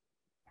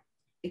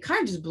 it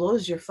kind of just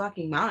blows your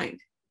fucking mind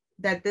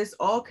that this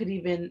all could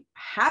even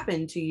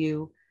happen to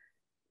you.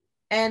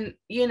 And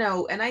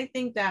and I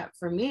think that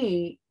for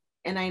me,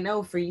 and I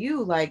know for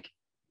you, like,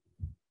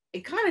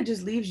 it kind of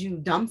just leaves you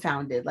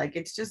dumbfounded. Like,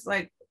 it's just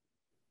like,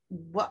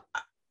 what,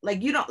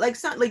 like, you don't like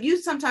you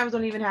sometimes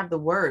don't even have the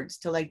words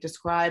to like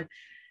describe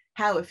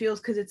how it feels,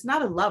 because it's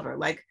not a lover.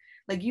 Like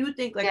you would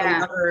think like, yeah,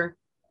 a lover,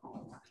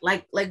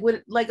 like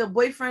with like a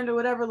boyfriend or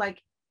whatever,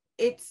 like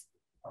it's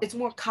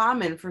more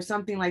common for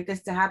something like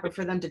this to happen,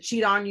 for them to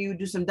cheat on you,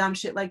 do some dumb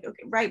shit, like,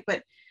 okay, right,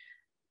 but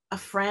a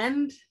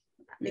friend,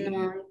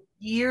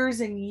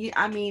 years and years,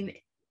 I mean,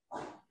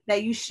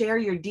 that you share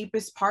your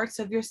deepest parts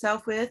of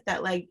yourself with,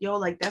 that like, yo,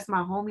 like, that's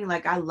my homie,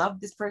 like, I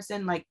love this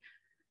person, like,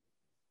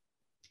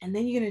 and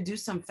then you're gonna do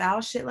some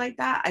foul shit like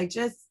that.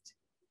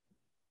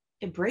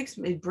 It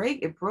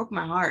broke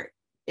my heart.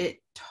 It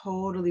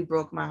totally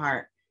broke my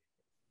heart.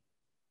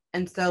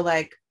 And so,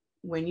 like,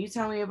 when you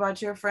tell me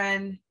about your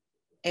friend,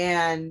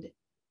 and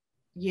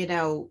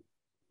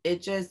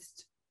it's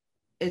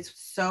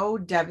so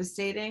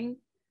devastating,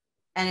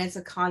 and it's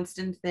a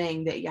constant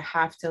thing that you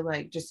have to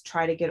like just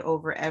try to get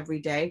over every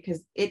day,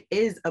 because it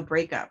is a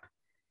breakup.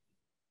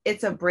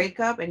 It's a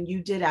breakup, and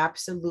you did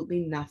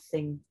absolutely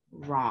nothing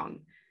wrong.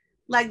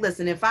 Like,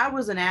 listen, if I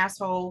was an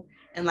asshole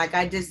and like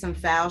I did some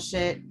foul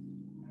shit,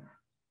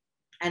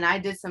 and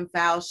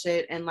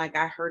like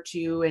I hurt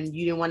you and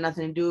you didn't want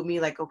nothing to do with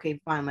me, like,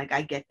 okay, fine, like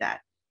I get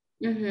that.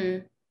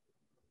 Mm-hmm.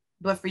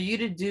 But for you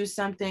to do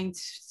something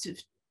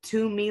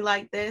to me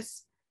like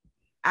this,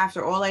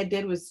 after all I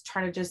did was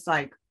try to just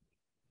like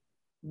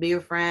be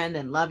your friend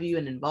and love you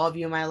and involve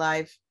you in my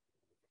life,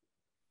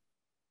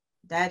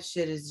 that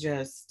shit is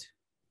just,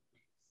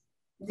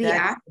 the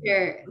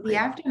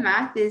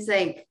aftermath is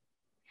like,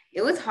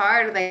 it was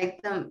hard.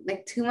 Like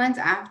 2 months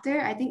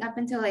after, I think up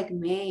until like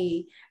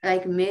May,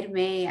 like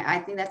mid-May, I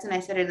think that's when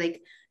I started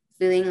like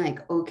feeling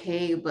like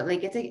okay. But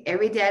like, it's like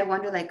every day I'd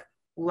wonder like,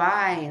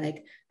 why,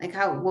 like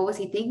what was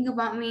he thinking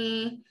about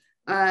me,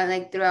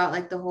 like throughout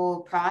like the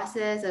whole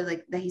process of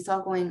like that he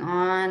saw going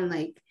on,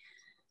 like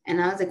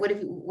And I was like, what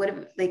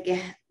if like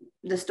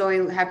the story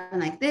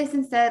happened like this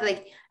instead?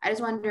 Like, I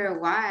just wonder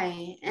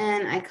why.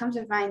 And I come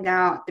to find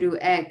out through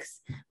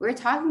X, we are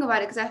talking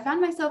about it because I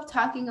found myself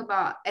talking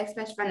about ex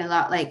best friend a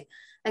lot.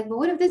 But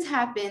what if this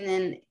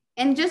happened?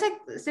 And just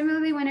like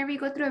similarly, whenever you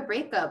go through a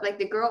breakup, like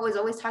the girl was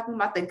always talking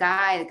about the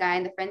guy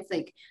and the friends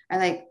like are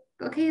like,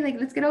 okay, like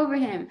let's get over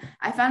him.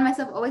 I found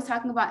myself always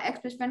talking about ex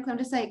best friend because I'm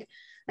just like,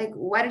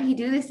 why did he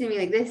do this to me?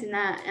 Like this and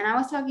that. And I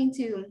was talking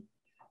to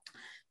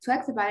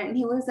X about it, and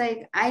he was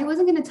like, I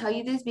wasn't gonna tell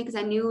you this because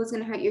I knew it was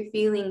gonna hurt your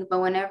feelings. But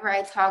whenever I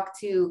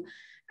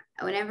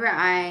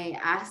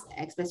asked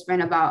ex best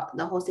friend about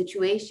the whole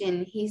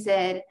situation, he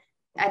said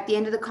at the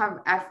end of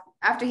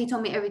after he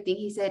told me everything,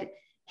 he said,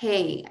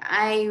 "Hey,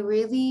 I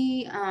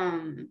really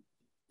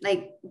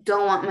like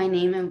don't want my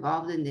name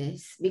involved in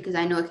this because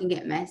I know it can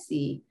get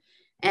messy."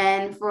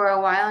 And for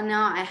a while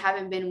now, I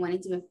haven't been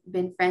wanting to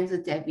been friends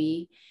with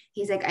Debbie.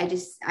 He's like, I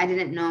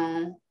didn't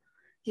know.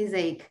 He's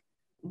like,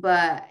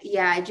 but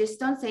yeah, I just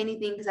don't say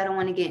anything because I don't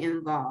want to get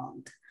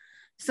involved.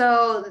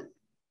 So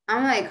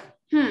I'm like,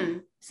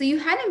 so you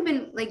hadn't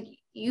been like,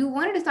 you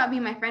wanted to stop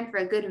being my friend for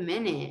a good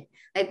minute.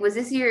 Like, was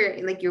this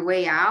your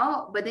way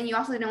out? But then you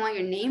also didn't want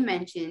your name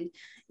mentioned.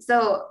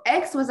 So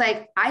X was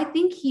like, I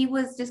think he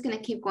was just gonna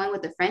keep going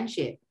with the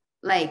friendship.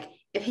 Like,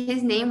 if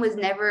his name was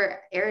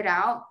never aired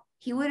out,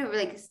 he would have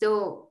like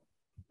still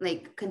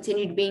like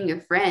continued being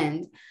your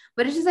friend.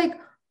 But it's just like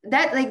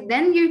that, like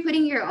then you're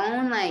putting your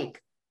own like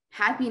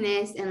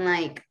happiness and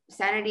like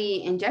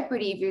sanity in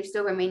jeopardy if you're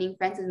still remaining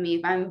friends with me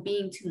if I'm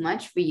being too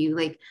much for you.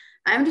 Like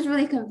I'm just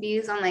really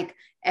confused on like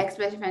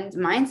ex-best friend's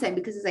mindset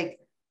because it's like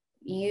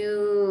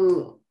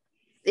you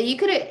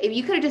could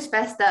have just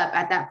fessed up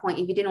at that point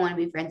if you didn't want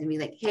to be friends with me.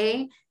 Like,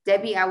 hey,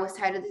 Debbie, I was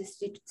tired of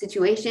this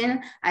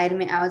situation. I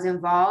admit I was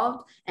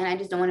involved and I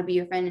just don't want to be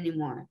your friend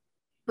anymore.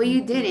 But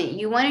you didn't.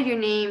 You wanted your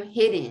name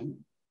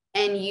hidden.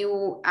 And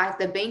you at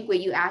the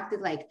banquet, you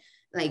acted like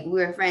we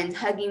were friends,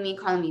 hugging me,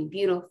 calling me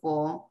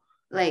beautiful.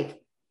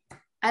 Like,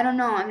 I don't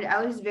know.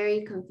 I was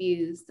very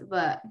confused,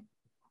 but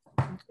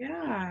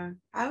Yeah,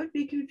 I would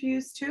be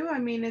confused too. I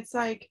mean, it's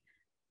like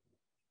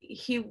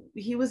he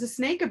was a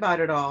snake about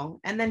it all,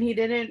 and then he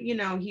didn't,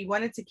 he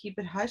wanted to keep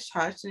it hush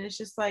hush, and it's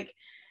just like,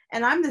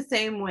 and I'm the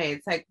same way.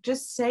 It's like,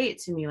 just say it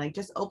to me, like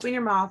just open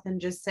your mouth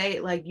and just say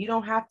it. Like, you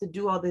don't have to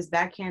do all this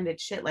backhanded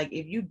shit. Like,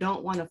 if you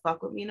don't want to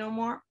fuck with me no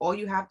more, all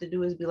you have to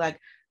do is be like,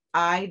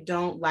 I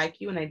don't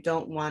like you and I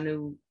don't want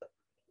to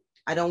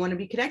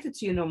be connected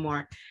to you no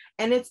more.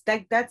 And it's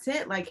like, that's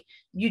it. Like,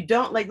 you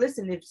don't, like,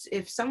 listen,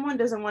 if someone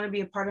doesn't want to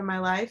be a part of my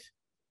life,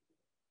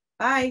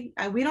 bye.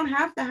 We don't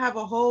have to have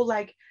a whole,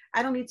 like,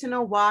 I don't need to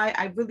know why.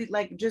 I really,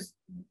 like, just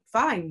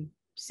fine.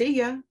 See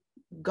ya.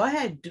 Go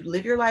ahead,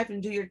 live your life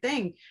and do your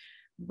thing.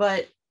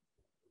 But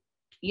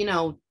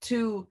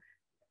to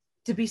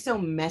be so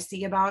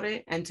messy about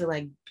it and to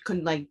like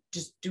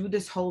just do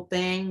this whole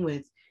thing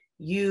with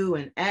you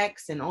and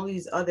X and all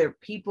these other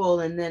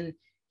people, and then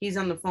he's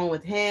on the phone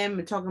with him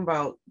and talking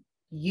about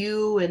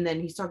you, and then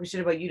he's talking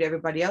shit about you to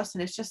everybody else,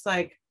 and it's just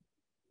like,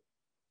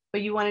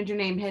 but you wanted your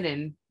name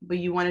hidden, but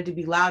you wanted to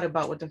be loud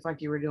about what the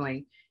fuck you were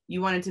doing.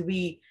 You wanted to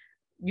be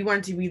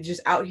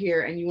just out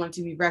here, and you wanted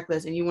to be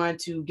reckless, and you wanted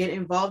to get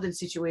involved in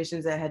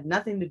situations that had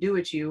nothing to do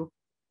with you,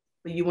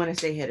 but you want to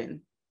stay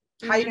hidden.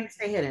 How are you gonna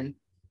stay hidden?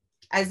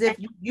 As if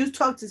you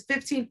talked to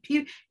 15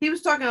 people. He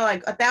was talking to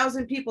like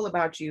 1,000 people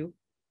about you.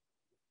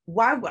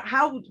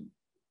 How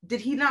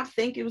did he not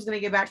think it was going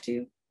to get back to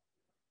you?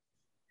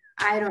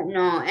 I don't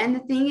know. And the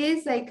thing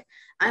is, like,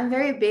 I'm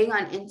very big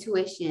on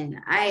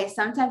intuition. I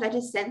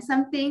just sense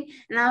something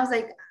and I was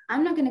like,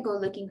 I'm not gonna go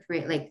looking for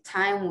it. Like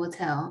time will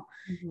tell.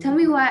 Mm-hmm. Tell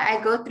me why.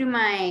 I go through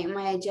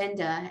my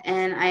agenda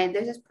and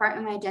there's this part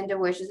in my agenda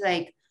where it's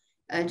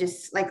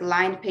just like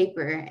lined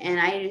paper, and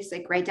I just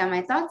like write down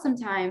my thoughts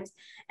sometimes.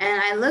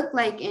 And I look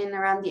like in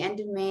around the end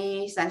of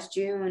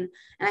May/June,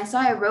 and I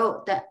saw I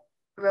wrote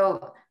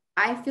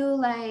I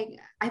feel a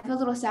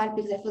little sad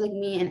because I feel like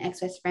me and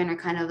ex-best friend are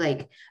kind of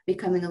like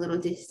becoming a little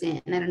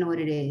distant, and I don't know what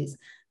it is.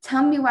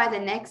 Tell me why the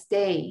next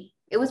day,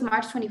 it was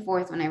March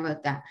 24th when I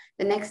wrote that.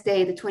 The next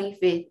day, the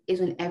 25th, is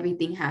when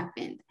everything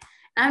happened.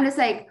 And I'm just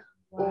like,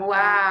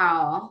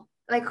 wow.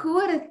 Like, who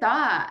would have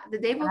thought? The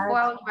day before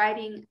I was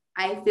writing,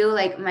 I feel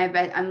like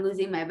I'm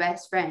losing my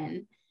best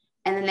friend.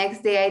 And the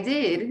next day I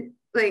did.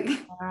 Like,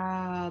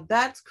 wow,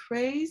 that's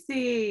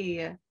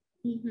crazy.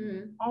 Mm-hmm.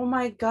 Oh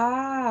my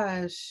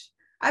gosh.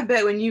 I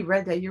bet when you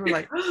read that, you were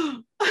like,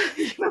 no,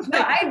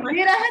 I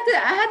did.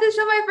 I had to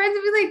show my friends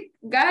and be like,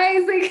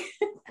 guys, like,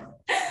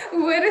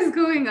 what is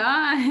going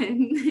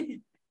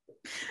on?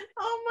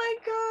 Oh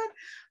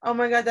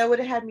my God. That would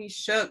have had me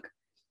shook.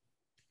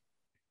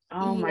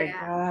 Oh my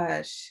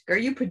gosh. Girl,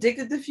 you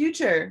predicted the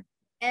future.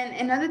 And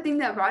another thing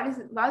that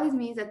bothers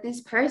me is that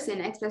this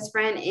person, ex-best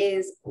friend,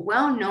 is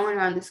well known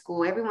around the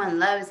school. Everyone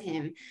loves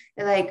him.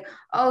 They're like,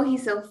 oh,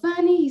 he's so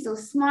funny. He's so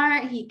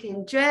smart. He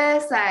can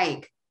dress,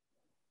 like,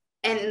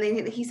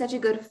 and he's such a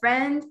good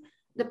friend.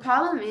 the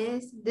problem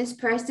is this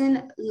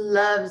person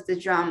loves the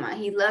drama.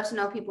 He loves to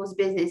know people's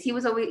business. He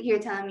was over here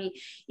telling me,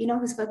 you know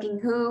who's fucking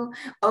who?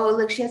 Oh,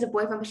 look, she has a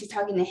boyfriend, but she's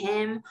talking to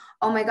him.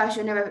 Oh my gosh,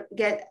 you'll never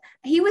get.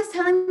 He was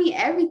telling me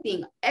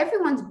everything,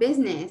 everyone's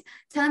business,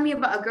 telling me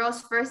about a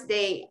girl's first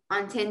date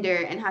on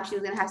Tinder and how she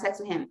was gonna have sex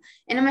with him.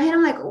 And in my head,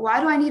 I'm like, why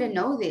do I need to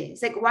know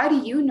this? Like, why do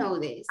you know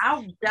this?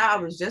 I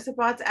was just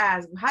about to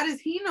ask, how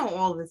does he know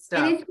all this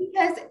And stuff? it's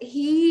because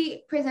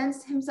he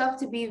presents himself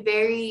to be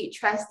very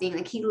trusting.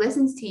 Like he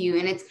listens to you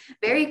and it's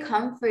very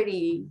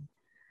comforting.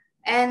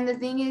 And the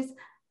thing is,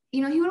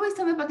 you know, he would always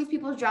tell me about these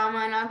people's drama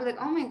and I'd be like,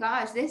 oh my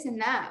gosh, this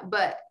and that.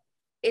 But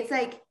it's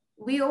like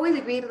we always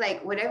agreed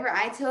like whatever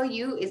I tell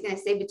you is gonna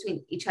stay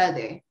between each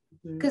other.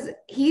 Because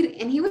he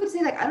would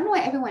say, like, I don't know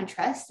why everyone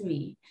trusts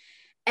me.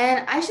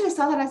 And I should have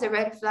saw that as a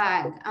red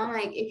flag. I'm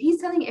like, if he's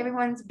telling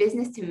everyone's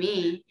business to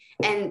me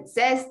and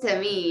says to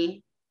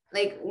me,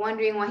 like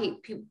wondering why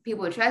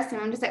people trust him,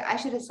 I'm just like, I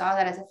should have saw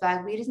that as a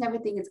flag. We just never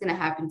think it's gonna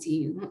happen to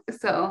you.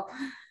 So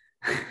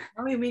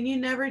I mean, you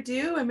never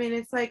do. I mean,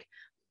 it's like,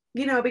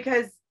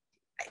 because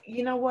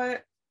you know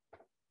what?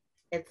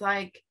 It's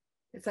like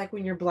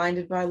when you're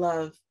blinded by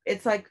love.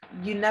 It's like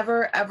you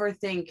never ever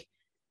think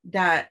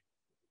that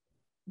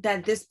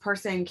this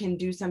person can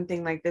do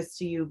something like this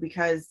to you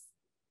because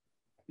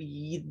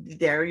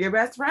they're your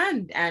best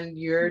friend and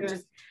you're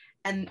just,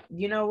 and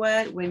you know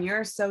what, when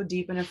you're so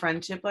deep in a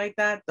friendship like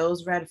that,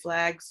 those red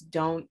flags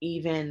don't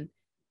even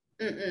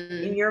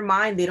in your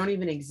mind, they don't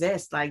even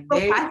exist. Like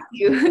they past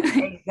you.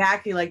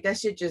 exactly, like that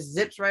shit just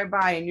zips right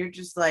by and you're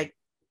just like,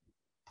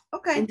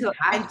 okay. Until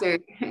after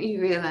you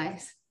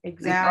realize.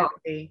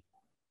 Exactly.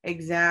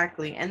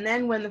 Exactly. And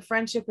then when the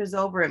friendship is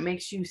over, it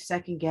makes you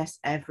second guess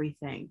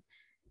everything.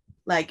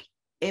 Like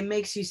it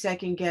makes you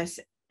second guess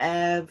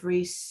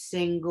every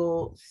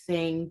single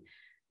thing,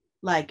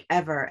 like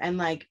ever. And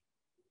like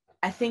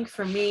I think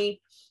for me,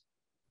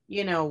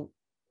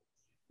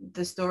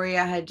 the story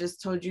I had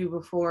just told you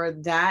before,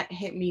 that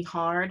hit me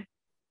hard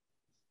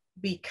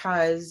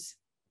because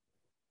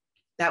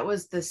that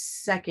was the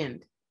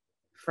second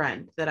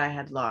friend that I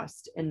had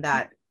lost in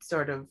that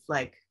sort of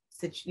like,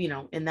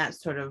 in that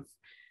sort of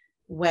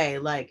way.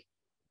 Like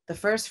the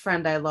first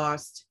friend I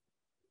lost,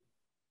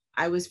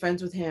 I was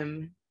friends with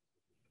him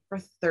for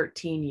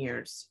 13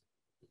 years.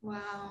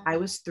 Wow. I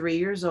was 3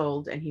 years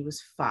old and he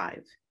was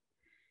 5.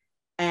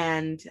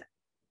 And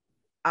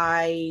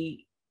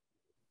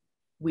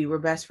we were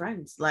best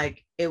friends.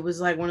 Like it was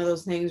like one of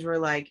those things where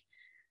like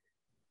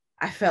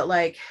I felt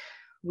like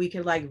we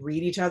could like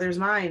read each other's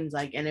minds.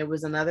 Like, and it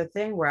was another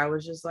thing where I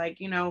was just like,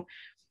 I'm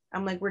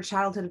like, we're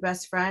childhood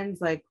best friends.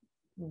 Like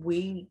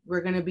we're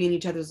going to be in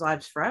each other's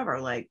lives forever.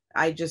 Like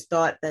I just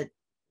thought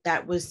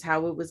that was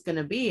how it was going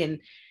to be.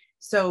 And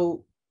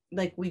so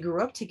like we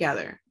grew up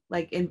together.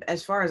 Like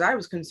as far as I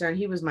was concerned,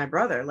 he was my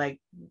brother. Like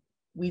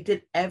we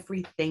did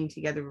everything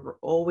together. We were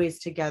always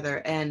together.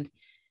 And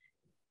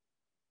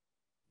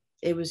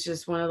it was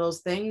just one of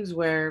those things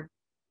where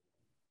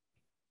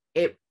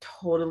it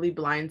totally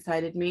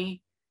blindsided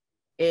me.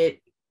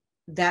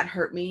 That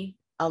hurt me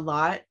a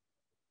lot.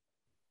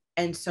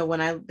 And so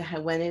when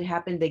it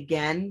happened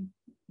again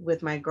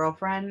with my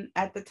girlfriend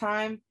at the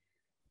time,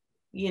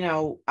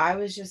 I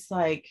was just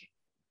like,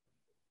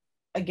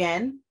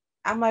 again,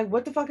 I'm like,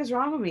 what the fuck is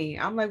wrong with me?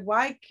 I'm like,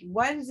 why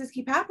does this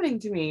keep happening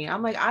to me?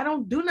 I'm like, I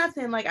don't do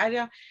nothing. Like I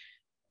don't.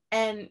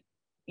 And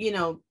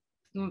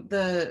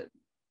the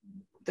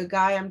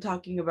guy I'm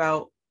talking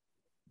about,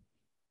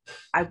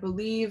 I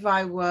believe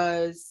I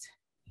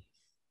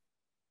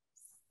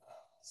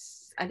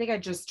think I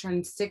just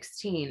turned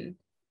 16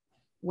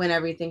 when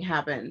everything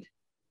happened.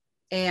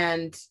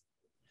 And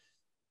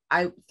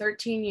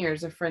 13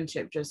 years of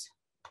friendship just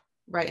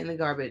right in the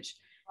garbage.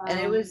 Wow. And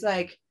it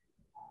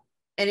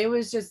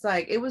was just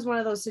like, it was one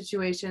of those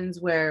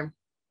situations where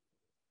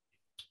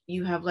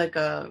you have like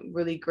a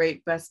really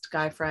great best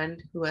guy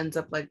friend who ends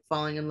up like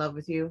falling in love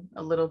with you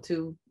a little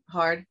too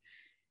hard.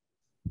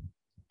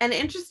 And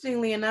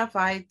interestingly enough,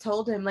 I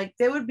told him like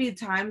there would be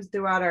times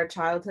throughout our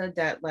childhood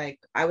that like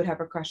I would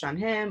have a crush on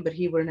him, but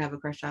he wouldn't have a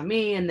crush on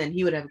me, and then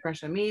he would have a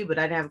crush on me, but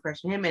I'd have a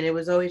crush on him, and it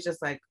was always just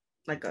like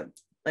a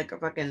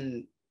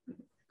fucking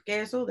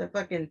castle, that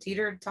fucking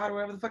teeter tot,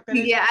 whatever the fuck that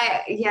is.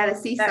 Yeah, the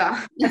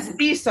seesaw. The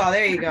seesaw.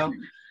 There you go.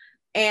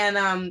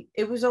 And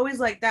it was always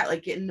like that.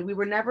 Like we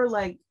were never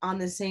like on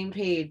the same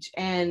page.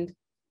 And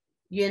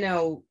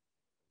so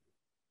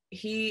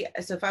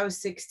if I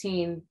was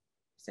 16,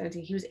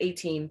 17, he was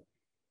 18.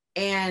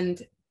 And,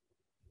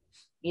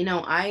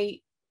 I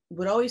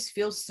would always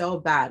feel so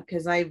bad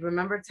because I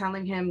remember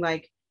telling him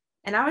like,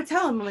 and I would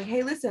tell him, I'm like,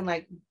 hey, listen,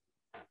 like,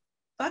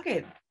 fuck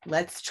it.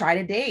 Let's try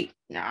to date.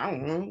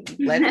 No,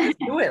 let's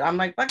do it. I'm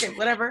like, fuck it,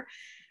 whatever.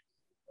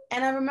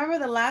 And I remember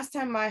the last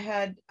time I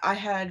had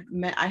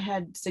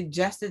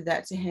suggested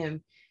that to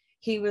him,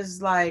 he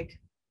was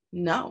like,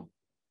 no.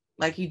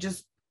 Like he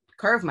just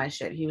curved my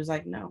shit. He was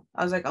like, no.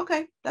 I was like,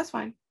 okay, that's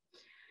fine.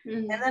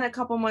 Mm-hmm. And then a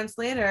couple months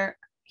later,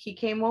 he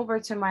came over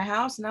to my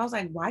house and I was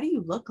like, why do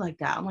you look like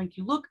that? I'm like,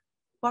 you look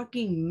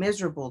fucking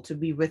miserable to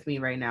be with me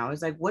right now.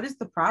 It's like, what is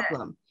the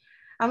problem?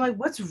 I'm like,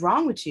 what's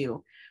wrong with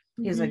you?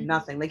 He's like,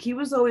 nothing. Like, he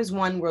was always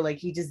one where like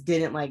he just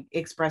didn't like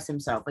express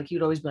himself. Like,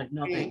 he'd always be like,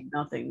 nothing,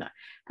 nothing, nothing.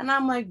 And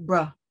I'm like,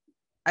 bruh,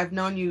 I've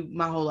known you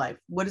my whole life.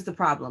 What is the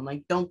problem?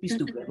 Like, don't be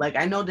stupid. Like,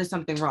 I know there's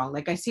something wrong.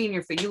 Like, I see in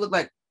your face, you look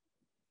like,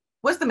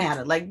 what's the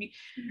matter? Like,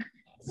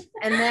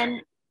 and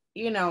then,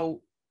 you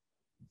know,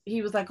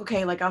 he was like,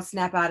 okay, like, I'll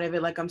snap out of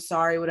it. Like, I'm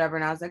sorry, whatever.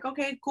 And I was like,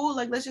 okay, cool.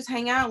 Like, let's just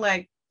hang out.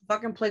 Like,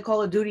 fucking play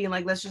Call of Duty and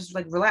like, let's just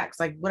like relax.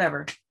 Like,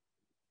 whatever.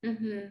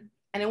 And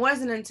it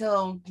wasn't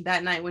until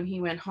that night when he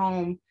went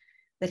home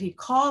that he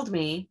called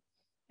me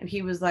and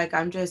he was like,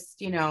 I'm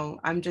just, you know,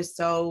 I'm just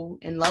so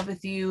in love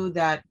with you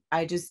that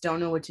I just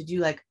don't know what to do.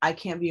 Like, I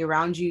can't be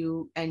around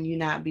you and you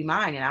not be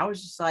mine. And I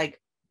was just like,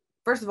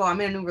 first of all, I'm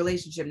in a new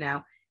relationship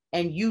now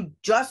and you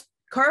just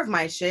curved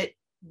my shit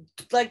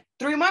like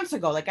 3 months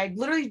ago. Like, I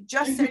literally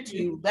just said to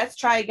you, let's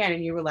try again.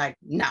 And you were like,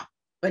 no.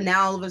 But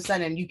now all of a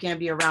sudden you can't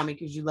be around me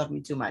because you love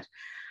me too much.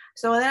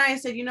 So then I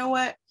said, you know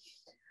what?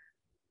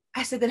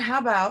 I said, then how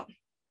about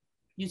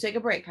you take a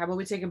break? How about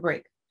we take a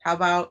break? How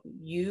about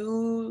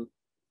you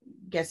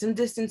get some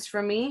distance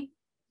from me?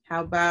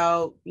 How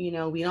about, you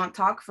know, we don't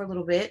talk for a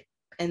little bit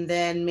and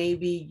then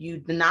maybe you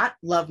do not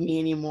love me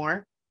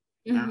anymore.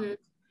 And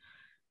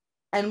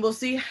we'll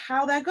see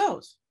how that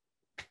goes.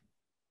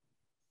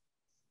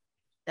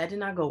 That did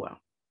not go well.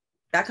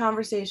 That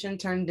conversation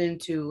turned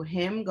into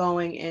him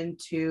going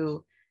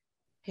into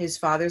his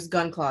father's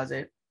gun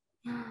closet.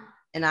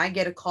 And I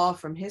get a call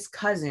from his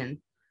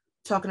cousin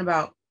talking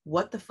about,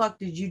 what the fuck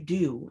did you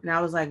do? And I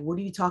was like, what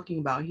are you talking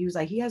about? He was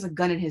like, he has a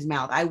gun in his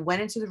mouth. I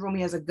went into the room,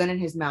 he has a gun in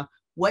his mouth.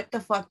 What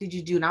the fuck did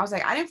you do? And I was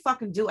like, I didn't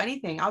fucking do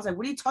anything. I was like,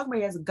 what are you talking about?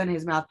 He has a gun in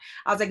his mouth.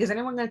 I was like, is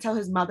anyone going to tell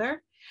his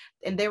mother?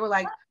 And they were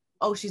like,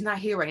 oh, she's not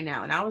here right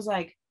now. And I was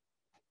like,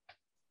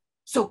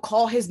 so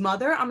call his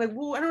mother? I'm like,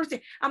 well, I don't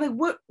understand. I'm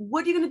like,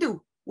 what are you going to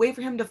do? Wait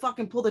for him to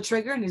fucking pull the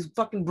trigger and his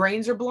fucking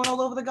brains are blown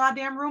all over the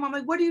goddamn room? I'm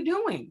like, what are you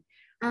doing?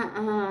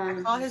 I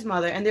called his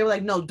mother and they were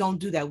like, no, don't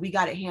do that. We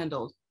got it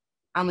handled.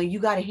 I'm like, you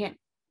got it handled.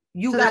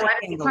 You got it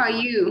handled. Call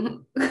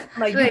you.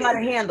 Like, you got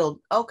it handled.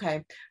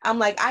 Okay. I'm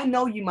like, I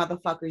know you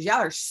motherfuckers. Y'all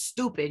are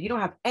stupid. You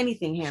don't have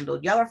anything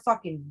handled. Y'all are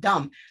fucking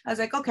dumb. I was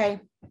like, okay.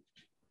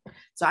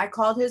 So I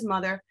called his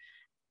mother.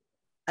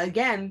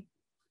 Again,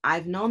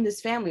 I've known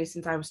this family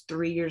since I was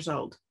 3 years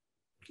old.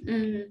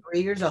 3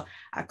 years old.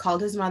 I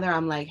called his mother.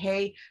 I'm like,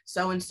 hey,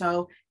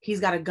 so-and-so, he's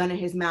got a gun in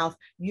his mouth.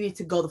 You need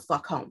to go the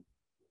fuck home.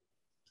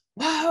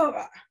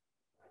 Whoa.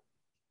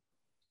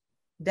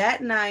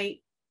 That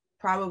night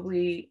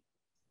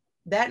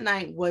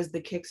was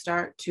the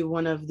kickstart to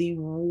one of the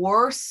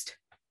worst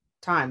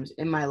times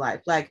in my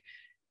life. Like,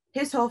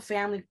 his whole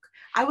family,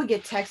 I would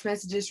get text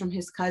messages from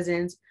his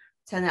cousins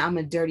telling I'm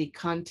a dirty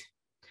cunt,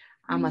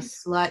 I'm a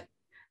slut,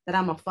 that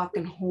I'm a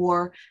fucking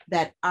whore,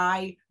 that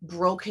I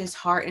broke his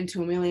heart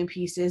into a million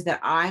pieces,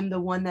 that I'm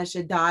the one that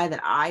should die,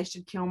 that I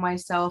should kill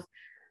myself.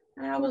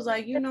 And I was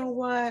like, you know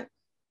what?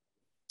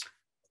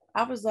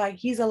 I was like,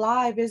 he's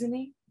alive, isn't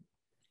he?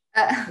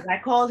 I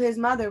called his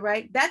mother,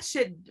 right? That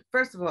shit,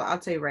 first of all, I'll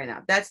tell you right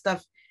now, that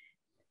stuff,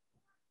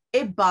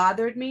 it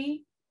bothered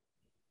me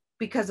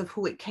because of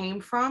who it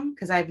came from,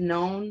 because I've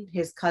known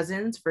his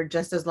cousins for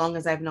just as long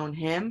as I've known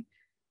him.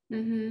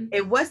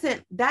 It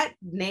wasn't, that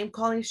name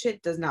calling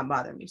shit does not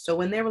bother me. So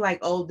when they were like,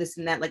 oh, this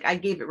and that, like, I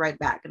gave it right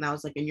back. And I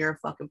was like, and you're a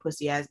fucking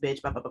pussy ass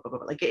bitch, blah, blah, blah, blah,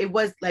 blah. Like, it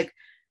was like,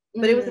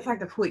 but it was the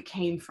fact of who it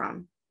came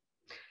from.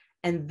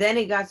 And then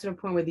it got to the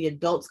point where the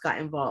adults got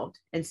involved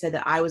and said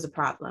that I was a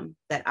problem,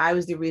 that I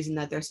was the reason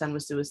that their son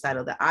was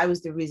suicidal, that I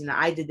was the reason that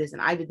I did this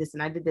and I did this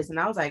and I did this. And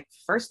I was like,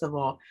 first of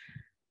all,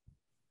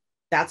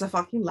 that's a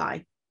fucking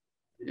lie.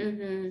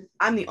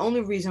 I'm the only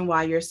reason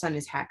why your son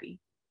is happy.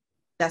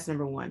 That's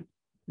number one.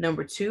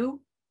 Number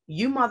two,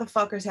 you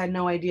motherfuckers had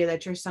no idea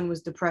that your son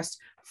was depressed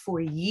for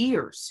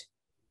years.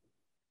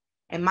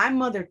 And my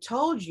mother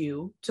told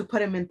you to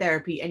put him in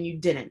therapy and you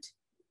didn't.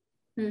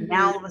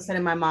 Now all of a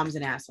sudden my mom's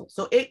an asshole.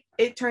 So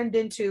it turned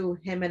into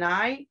him and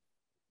I,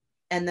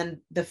 and then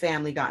the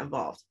family got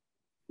involved.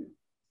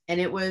 And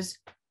it was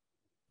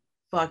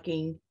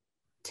fucking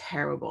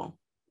terrible.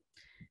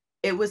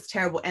 It was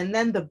terrible. And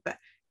then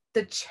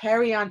the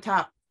cherry on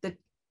top,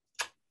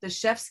 the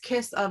chef's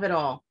kiss of it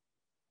all.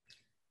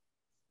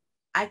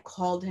 I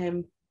called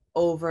him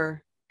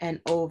over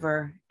and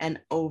over and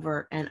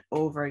over and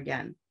over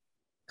again.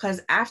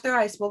 Because after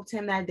I spoke to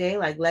him that day,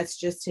 like, let's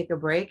just take a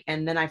break,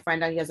 and then I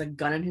find out he has a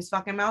gun in his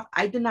fucking mouth,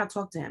 I did not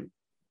talk to him.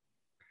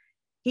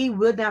 He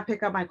would not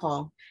pick up my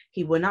call.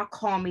 He would not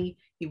call me.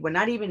 He would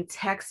not even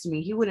text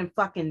me. He wouldn't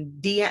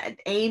fucking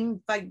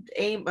aim.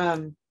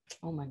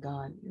 Oh my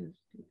God.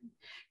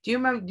 Do you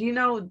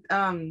know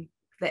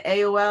the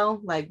AOL,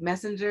 like,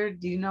 Messenger?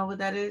 Do you know what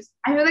that is?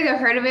 I feel like I've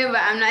heard of it,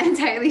 but I'm not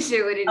entirely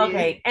sure what it is.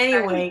 Okay,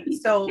 anyway,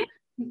 so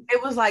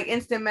it was like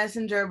instant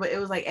messenger, but it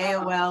was like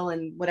AOL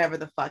and whatever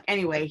the fuck.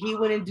 Anyway, he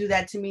wouldn't do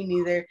that to me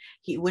neither.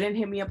 He wouldn't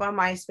hit me up on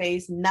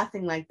MySpace,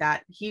 nothing like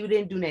that. He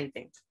didn't do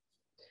anything.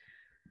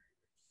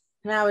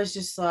 And I was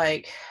just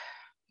like,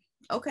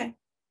 okay.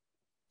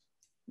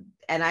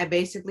 And I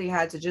basically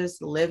had to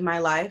just live my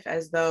life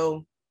as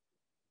though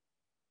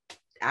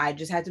I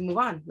just had to move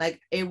on. Like,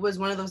 it was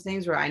one of those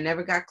things where I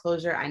never got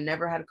closure. I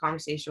never had a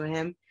conversation with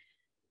him,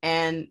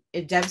 and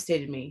it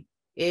devastated me.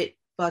 It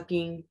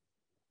fucking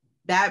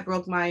that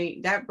broke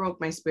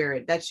my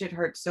spirit. That shit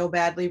hurt so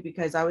badly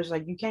because I was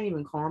like, you can't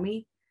even call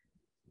me.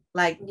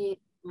 Like, Yeah.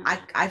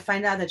 I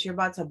find out that you're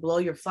about to blow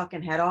your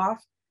fucking head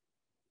off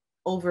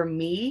over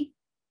me,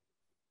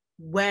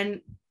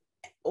 when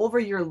over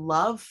your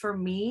love for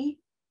me.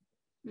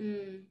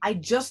 I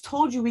just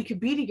told you we could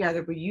be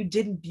together, but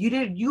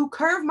you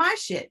curved my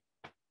shit.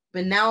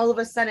 But now all of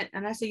a sudden,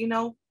 and I said,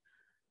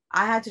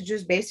 I had to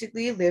just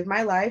basically live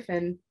my life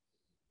and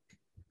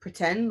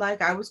pretend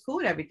like I was cool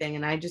with everything.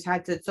 And I just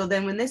had to. So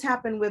then when this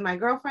happened with my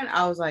girlfriend,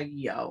 I was like,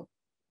 yo,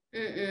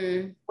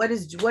 what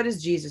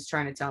is Jesus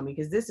trying to tell me?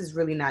 Because this is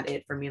really not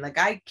it for me. Like,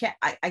 I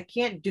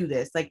can't do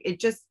this. Like, it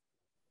just,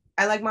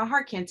 my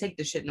heart can't take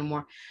this shit no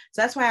more.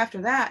 So that's why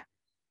after that,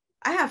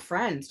 I have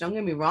friends. Don't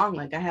get me wrong.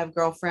 Like, I have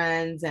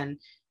girlfriends,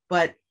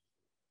 but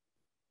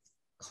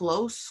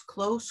close,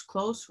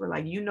 we're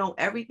like,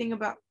 everything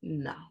about,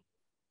 no.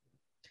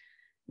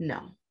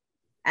 And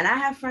I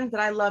have friends that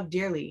I love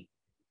dearly,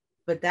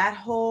 but that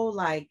whole,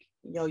 like,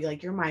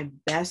 like, you're my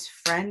best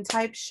friend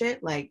type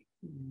shit, like,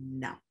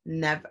 no,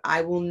 never.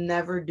 I will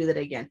never do that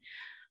again.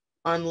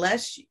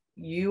 Unless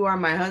you are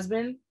my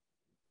husband,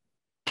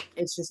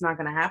 it's just not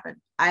going to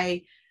happen.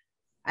 I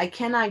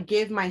cannot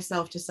give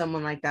myself to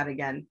someone like that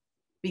again,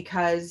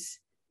 because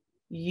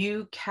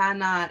you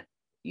cannot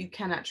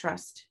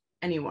trust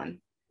anyone.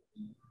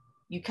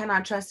 You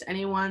cannot trust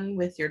anyone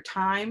with your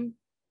time,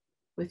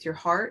 with your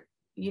heart.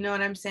 You know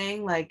what I'm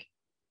saying? Like,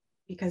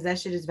 because that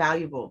shit is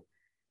valuable.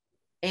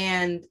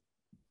 And,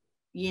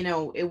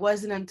 it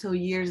wasn't until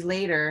years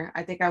later,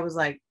 I think I was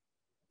like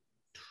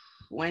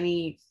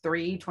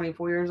 23,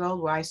 24 years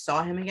old, where I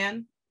saw him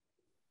again.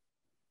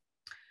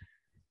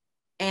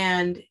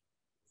 And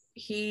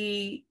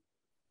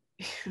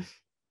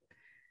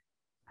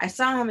I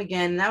saw him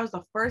again. And that was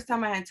the first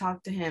time I had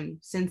talked to him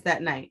since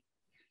that night.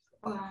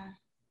 Wow.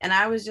 And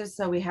I was just,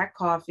 so we had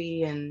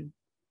coffee, and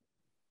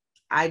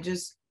I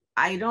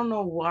don't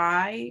know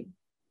why,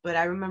 but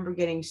I remember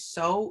getting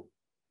so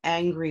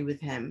angry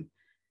with him.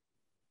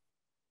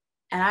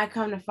 And I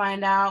come to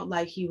find out,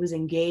 like, he was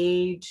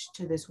engaged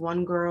to this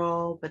one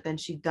girl, but then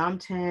she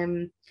dumped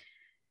him.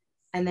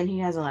 And then he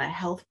has a lot of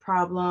health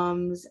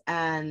problems,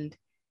 and,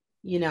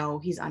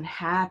 he's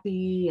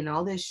unhappy and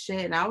all this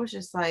shit. And I was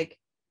just like,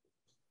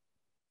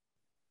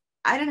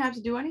 I didn't have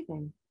to do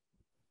anything.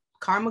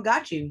 Karma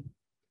got you.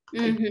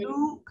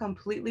 You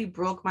completely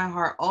broke my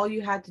heart. All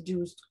you had to do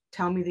was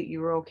tell me that you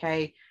were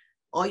okay.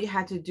 All you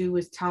had to do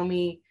was tell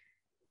me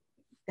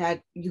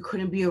that you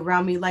couldn't be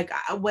around me, like,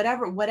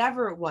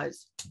 whatever it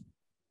was.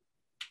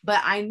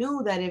 But I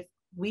knew that if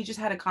we just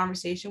had a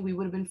conversation, we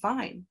would have been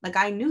fine. Like,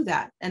 I knew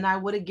that, and I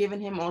would have given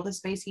him all the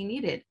space he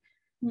needed.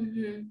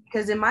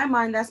 Because in my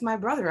mind, that's my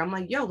brother. I'm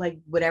like, yo, like,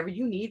 whatever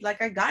you need,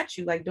 like, I got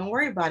you. Like, don't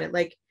worry about it.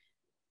 Like,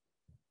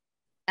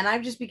 and I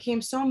just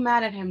became so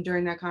mad at him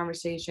during that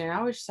conversation.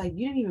 I was just like,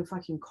 you didn't even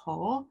fucking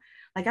call.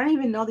 Like, I don't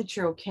even know that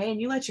you're okay. And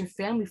you let your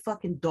family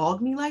fucking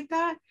dog me like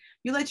that.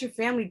 You let your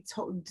family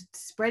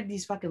spread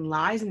these fucking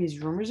lies and these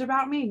rumors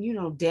about me. And you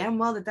know damn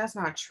well that that's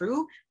not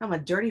true. I'm a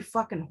dirty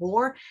fucking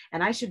whore.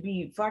 And I should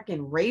be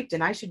fucking raped.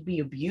 And I should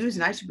be abused.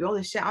 And I should be all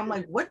this shit. I'm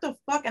like, what the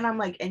fuck? And I'm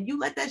like, and you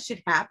let that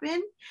shit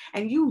happen?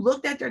 And you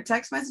looked at their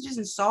text messages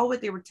and saw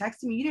what they were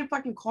texting me? You didn't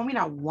fucking call me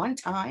not one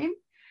time?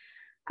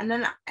 And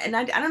then, I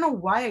don't know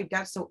why I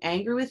got so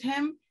angry with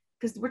him,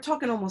 because we're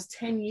talking almost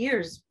 10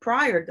 years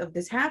prior of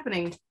this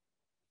happening.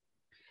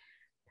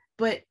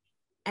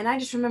 And I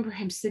just remember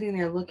him sitting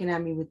there looking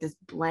at me with this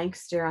blank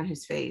stare on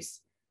his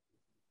face.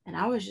 And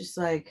I was just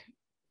like,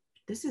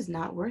 this is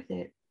not worth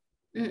it.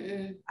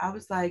 I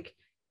was like,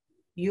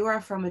 you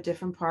are from a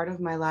different part of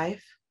my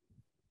life.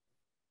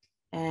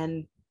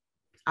 And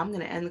I'm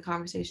going to end the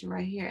conversation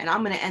right here. And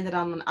I'm going to end it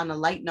on a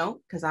light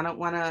note, because I don't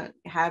want to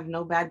have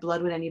no bad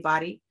blood with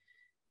anybody.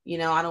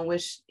 I don't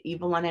wish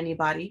evil on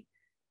anybody.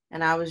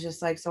 And I was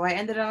just like, so I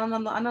ended it on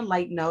a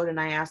light note, and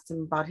I asked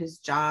him about his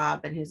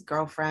job and his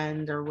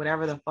girlfriend or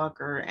whatever the fuck,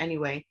 or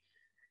anyway.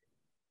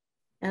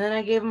 And then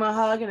I gave him a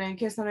hug and a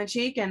kiss on the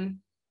cheek, and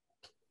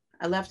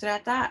I left it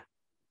at that.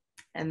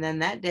 And then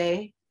that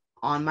day,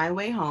 on my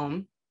way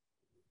home,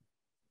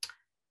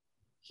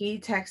 he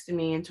texted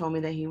me and told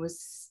me that he was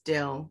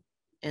still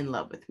in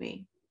love with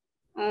me.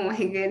 Oh my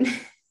goodness.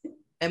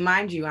 And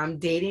mind you, I'm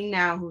dating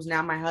now, who's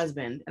now my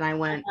husband. And I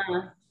went,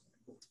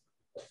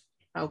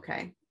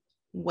 okay,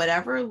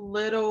 whatever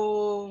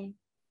little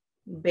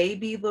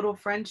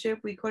friendship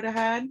we could have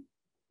had,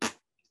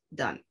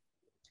 done.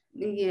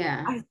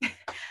 Yeah.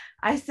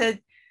 I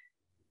said,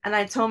 and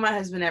I told my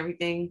husband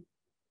everything.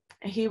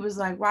 And he was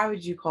like, why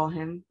would you call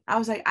him? I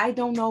was like, I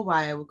don't know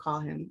why I would call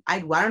him. I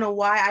don't know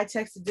why I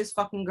texted this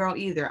fucking girl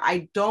either.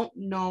 I don't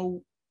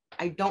know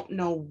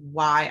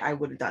why I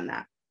would have done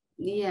that.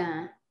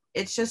 Yeah.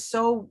 It's just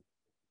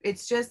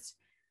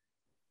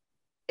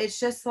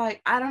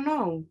like, I don't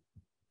know.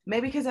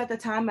 Maybe because at the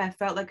time I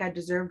felt like I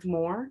deserved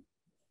more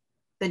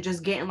than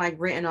just getting like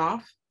written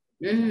off.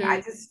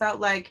 I just felt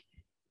like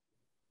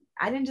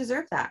I didn't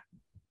deserve that.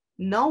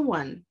 No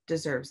one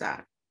deserves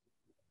that.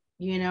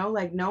 You know,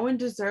 like no one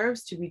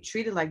deserves to be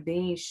treated like they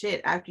ain't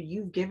shit after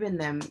you've given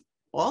them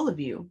all of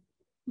you.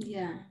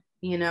 Yeah.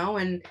 You know,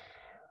 and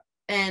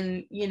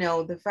you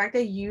know, the fact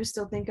that you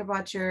still think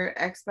about your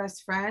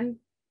ex-best friend,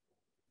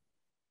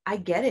 I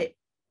get it.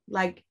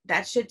 Like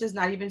that shit does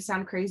not even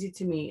sound crazy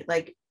to me.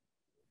 Like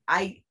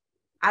I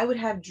I would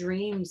have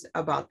dreams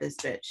about this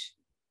bitch.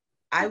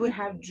 I would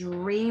have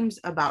dreams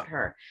about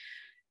her.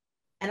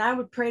 And I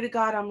would pray to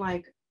God, I'm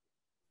like,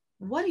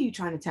 what are you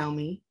trying to tell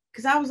me?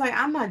 Because I was like,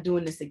 I'm not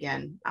doing this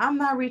again. I'm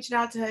not reaching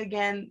out to her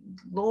again.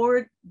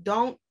 Lord,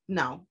 don't,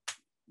 no.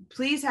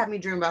 Please have me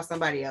dream about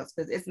somebody else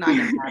because it's not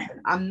gonna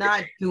happen. I'm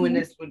not doing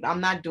this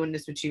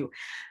with you.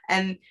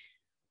 And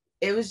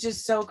it was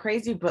just so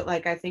crazy. But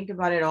like I think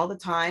about it all the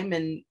time,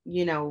 and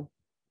you know,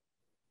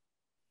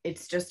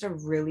 it's just a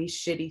really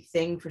shitty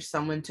thing for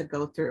someone to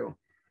go through.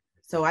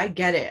 So I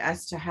get it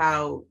as to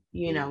how,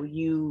 you know,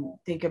 you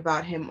think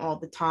about him all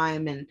the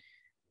time, and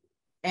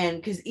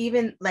because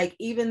even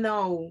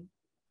though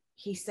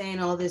he's saying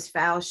all this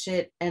foul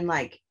shit, and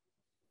like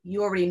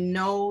you already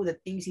know the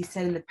things he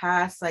said in the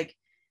past, like,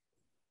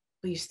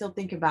 but you still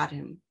think about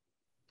him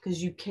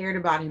because you cared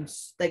about him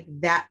like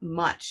that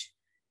much.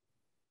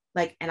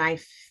 Like, and I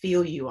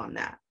feel you on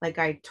that. Like,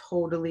 I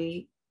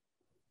totally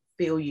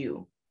feel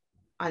you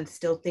on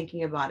still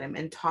thinking about him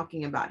and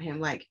talking about him.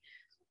 Like,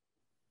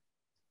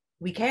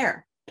 we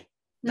care.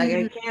 Like,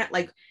 I can't,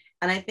 like,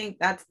 and I think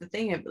that's the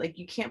thing of like,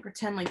 you can't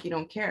pretend like you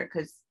don't care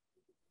because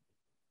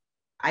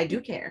I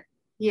do care.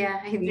 Yeah,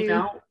 I do. You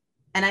know?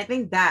 And I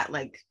think that,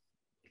 like,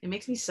 it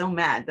makes me so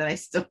mad that I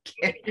still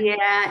care.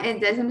 Yeah,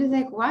 it does. I'm just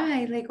like,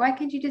 why? Like, why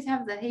can't you just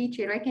have the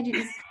hatred? Why can't you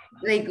just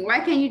like why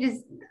can't you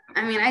just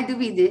I mean, I do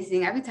be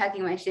dissing, I be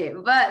talking my shit,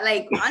 but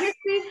like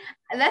honestly,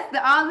 that's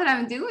all that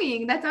I'm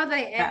doing. That's all that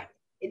I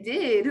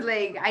did.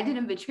 Like I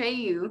didn't betray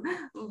you,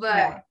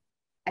 but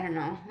I don't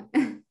know.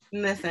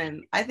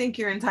 Listen, I think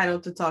you're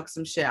entitled to talk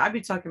some shit. I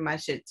be talking my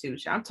shit too.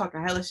 I'm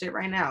talking hella shit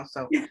right now.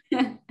 So,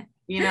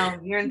 you know,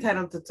 you're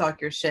entitled to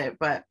talk your shit,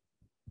 but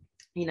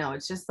you know,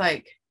 it's just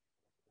like,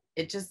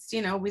 it just,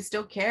 you know, we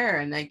still care.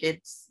 And like,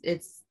 it's,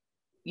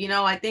 you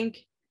know, I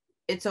think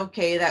it's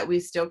okay that we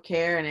still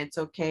care, and it's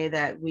okay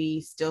that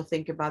we still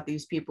think about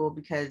these people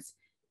because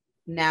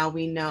now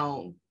we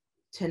know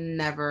to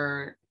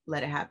never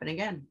let it happen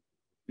again.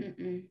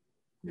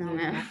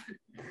 No.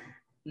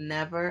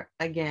 Never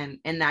again.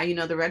 And now you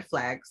know the red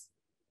flags.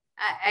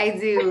 I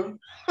do.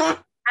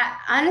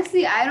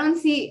 Honestly,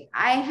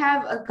 I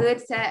have a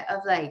good set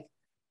of like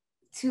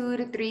 2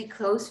 to 3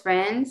 close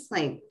friends,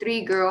 like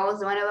 3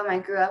 girls. One of them I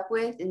grew up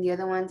with, and the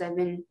other ones I've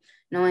been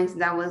knowing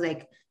since I was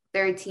like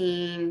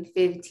 13,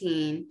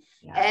 15.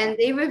 Yeah. And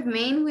they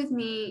remain with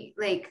me,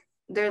 like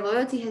their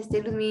loyalty has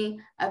stayed with me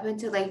up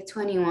until like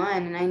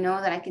 21. And I know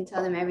that I can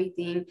tell them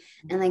everything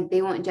and like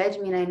they won't judge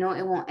me. And I know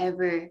it won't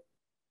ever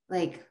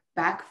like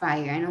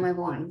backfire. I know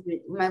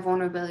my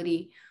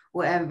vulnerability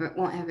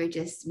won't ever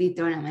just be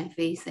thrown at my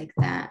face like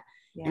that.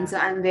 Yeah. And so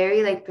I'm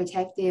very like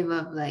protective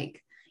of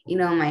like, you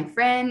know, my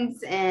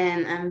friends,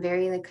 and I'm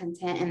very like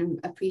content and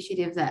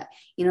appreciative that,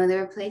 you know, they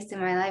were placed in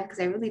my life because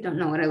I really don't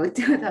know what I would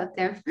do without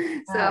them.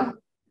 So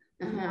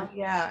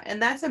yeah,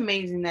 and that's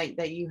amazing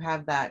that you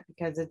have that,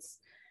 because it's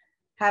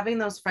having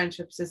those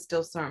friendships is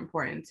still so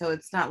important. So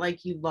it's not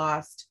like you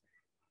lost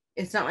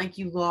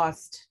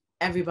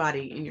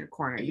everybody in your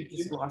corner. You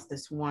just lost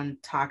this one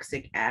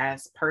toxic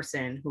ass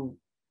person who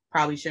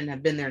probably shouldn't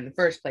have been there in the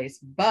first place.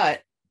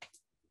 But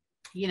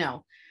you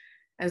know,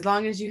 as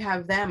long as you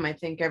have them, I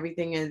think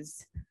everything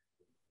is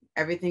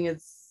going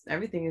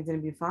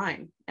to be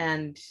fine,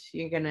 and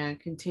you're going to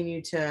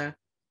continue to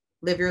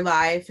live your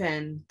life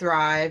and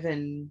thrive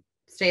and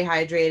stay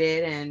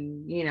hydrated,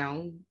 and you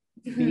know,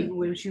 be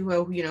with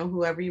you know,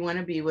 whoever you want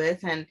to be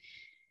with, and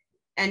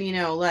you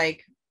know,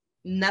 like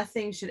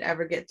nothing should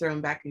ever get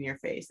thrown back in your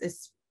face,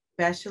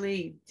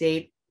 especially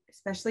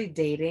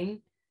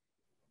dating.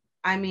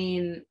 I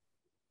mean,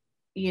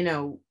 you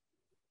know,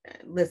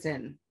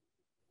 listen,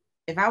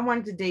 if I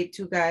wanted to date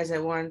 2 guys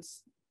at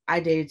once, I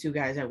dated 2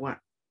 guys at once.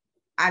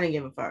 I didn't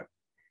give a fuck.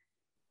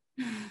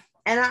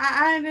 And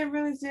I didn't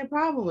really see a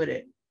problem with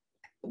it.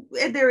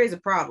 If there is a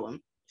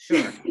problem,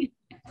 sure.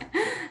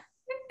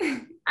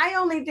 I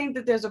only think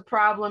that there's a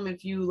problem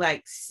if you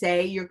like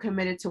say you're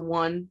committed to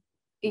one.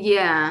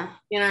 Yeah.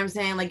 You know what I'm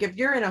saying? Like if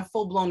you're in a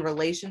full-blown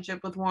relationship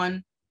with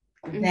one,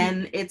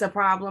 then it's a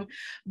problem.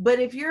 But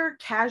if you're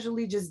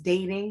casually just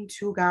dating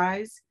 2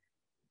 guys,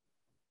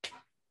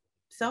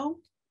 so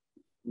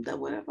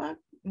whatever.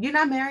 You're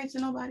not married to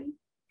nobody.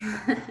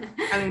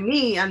 I mean,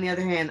 me on the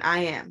other hand, I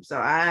am. So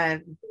I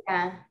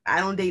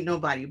don't date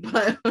nobody,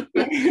 but but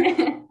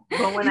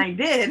when I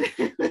did,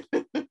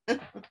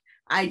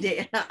 I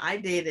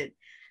dated,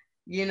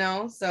 you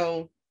know.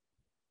 So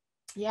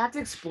you have to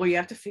explore. You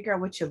have to figure out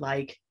what you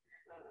like,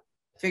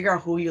 figure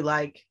out who you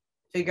like,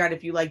 figure out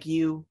if you like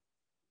you,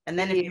 and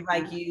then if you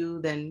like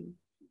you, then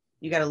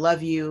you gotta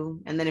love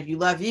you, and then if you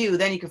love you,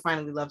 then you can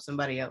finally love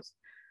somebody else.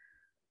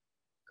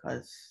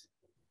 Because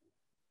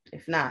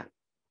if not,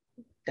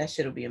 that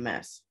shit'll be a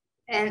mess.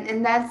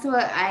 And that's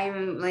what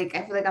I'm like,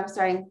 I feel like I'm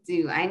starting to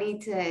do. I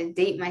need to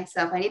date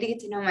myself. I need to get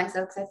to know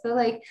myself because I feel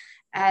like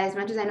as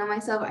much as I know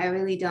myself, I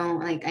really don't.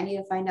 Like I need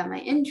to find out my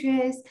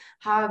interests,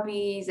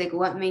 hobbies, like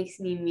what makes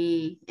me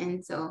me.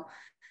 And so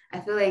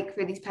I feel like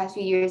for these past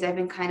few years, I've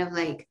been kind of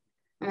like,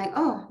 I'm like,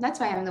 oh, that's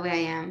why I'm the way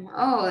I am.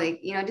 Oh,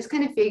 like, just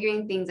kind of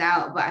figuring things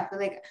out. But I feel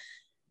like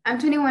I'm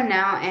 21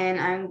 now and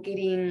I'm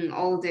getting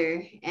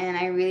older, and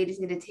I really just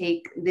need to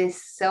take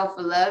this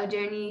self-love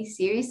journey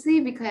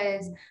seriously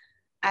because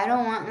I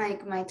don't want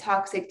like my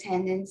toxic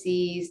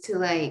tendencies to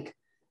like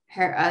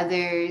hurt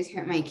others,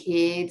 hurt my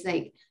kids.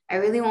 Like I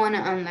really want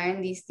to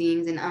unlearn these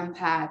things and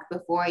unpack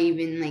before I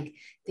even like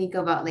think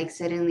about like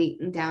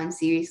settling down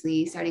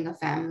seriously, starting a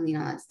family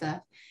and all that stuff.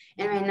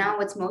 And right now,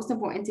 what's most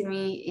important to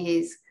me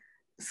is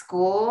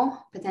school,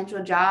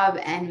 potential job,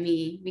 and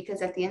me.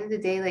 Because at the end of the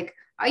day, like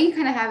all you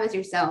kind of have is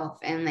yourself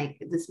and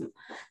like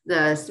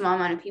the small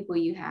amount of people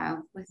you have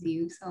with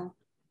you. So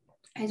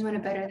I just want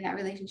to better that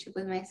relationship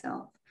with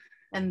myself.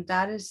 And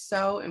that is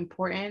so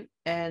important.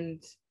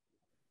 And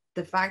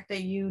the fact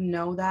that you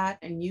know that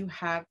and you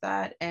have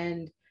that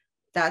and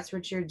that's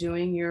what you're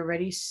doing, you're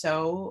already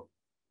so,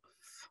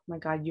 oh my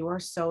God, you are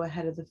so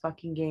ahead of the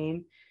fucking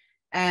game.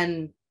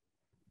 And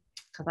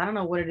because I don't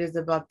know what it is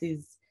about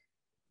these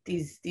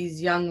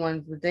young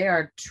ones, but they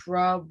are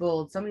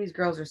troubled. Some of these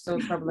girls are so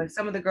troubled. Like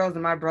some of the girls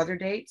that my brother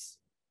dates.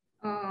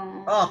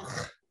 Oh,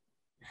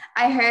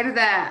 I heard of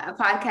that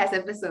podcast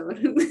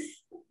episode.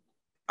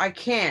 I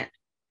can't.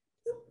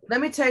 Let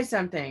me tell you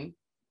something.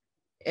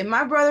 If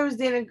my brother was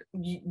dating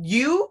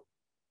you,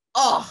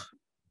 oh,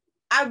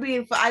 I'd be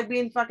in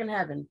fucking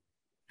heaven.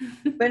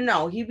 But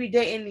no, he'd be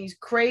dating these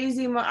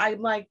crazy.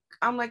 I'm like,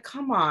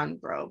 come on,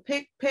 bro.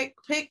 Pick.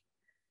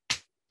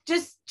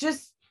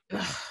 Just.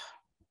 Ugh.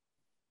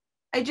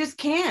 I just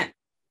can't.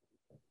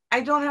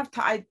 I don't have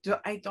time.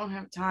 I don't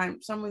have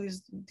time. Some of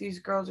these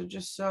girls are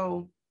just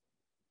so.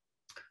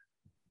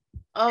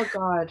 Oh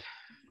God,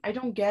 I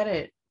don't get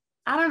it.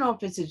 I don't know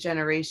if it's a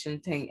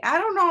generation thing. I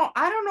don't know.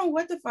 I don't know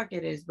what the fuck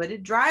it is, but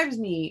it drives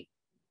me.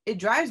 It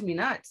drives me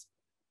nuts.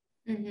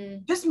 Mm-hmm.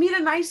 Just meet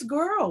a nice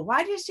girl.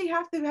 Why does she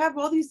have to have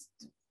all these?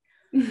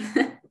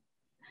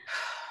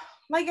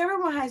 Like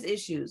everyone has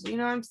issues. You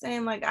know what I'm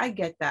saying? Like I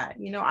get that.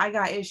 I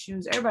got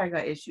issues. Everybody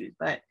got issues.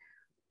 But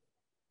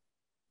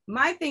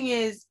my thing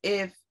is,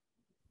 if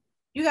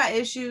you got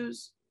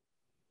issues,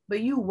 but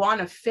you want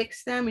to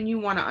fix them and you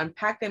want to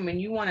unpack them and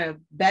you want to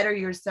better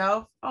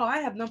yourself, oh, I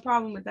have no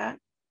problem with that.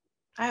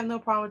 I have no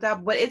problem with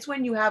that. But it's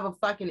when you have a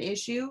fucking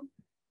issue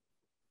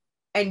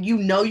and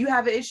you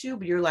have an issue,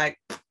 but you're like,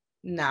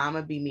 nah, I'm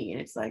gonna be me.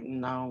 And it's like,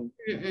 no.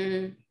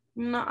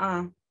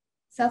 Nuh-uh.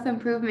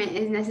 Self-improvement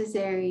is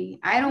necessary.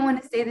 I don't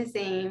want to stay the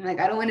same. Like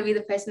I don't want to be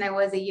the person I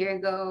was a year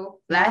ago,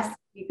 last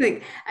week.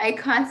 Like I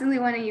constantly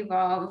want to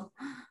evolve.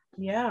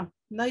 Yeah.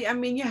 No, I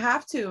mean you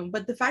have to.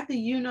 But the fact that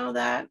you know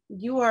that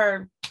you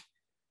are,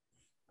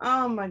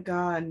 oh my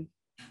God,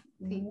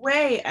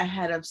 way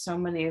ahead of so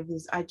many of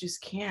these, I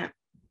just can't.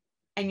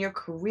 And your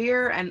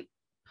career and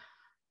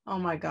oh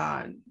my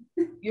God,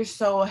 you're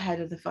so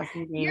ahead of the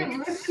fucking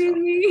game.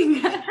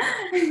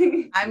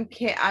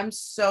 I'm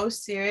so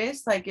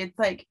serious. Like it's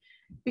like,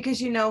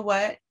 because you know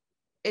what?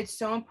 It's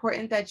so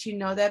important that you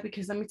know that,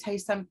 because let me tell you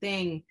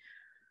something.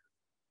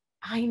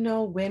 I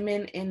know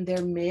women in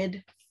their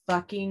mid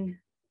fucking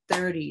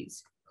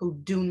 30s who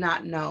do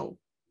not know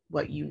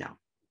what you know.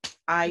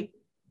 I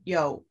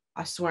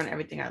swear on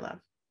everything I love.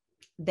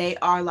 They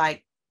are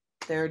like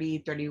 30,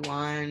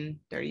 31,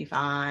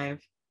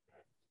 35.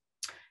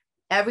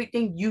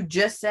 Everything you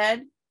just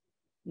said,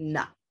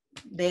 no.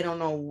 They don't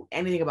know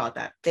anything about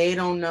that. They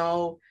don't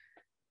know.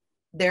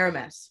 They're a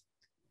mess.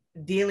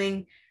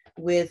 Dealing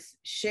with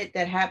shit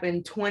that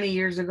happened 20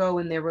 years ago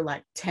when they were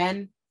like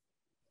 10,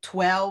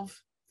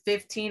 12,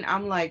 15.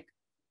 I'm like,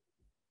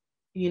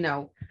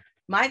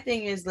 my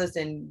thing is,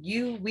 listen,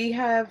 we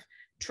have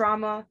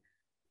trauma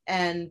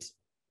and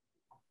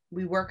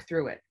we work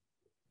through it.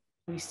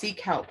 We seek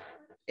help.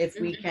 If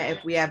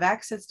we have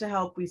access to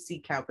help, we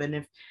seek help.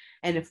 And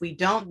if we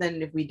don't,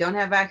 then if we don't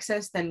have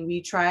access, then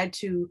we try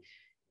to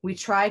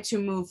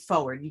move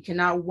forward. You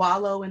cannot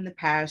wallow in the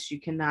past. You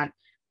cannot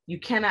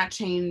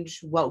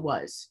change what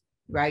was,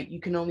 right? You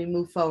can only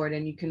move forward,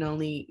 and you can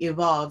only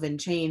evolve and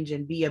change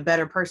and be a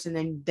better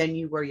person than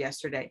you were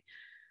yesterday.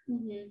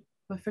 Mm-hmm.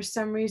 But for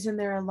some reason,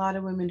 there are a lot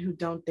of women who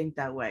don't think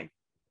that way.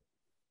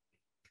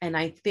 And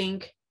I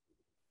think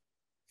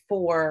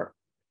for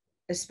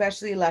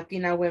especially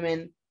Latina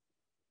women,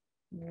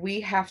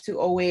 we have to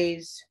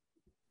always,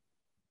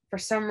 for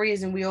some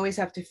reason, we always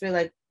have to feel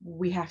like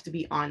we have to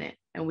be on it,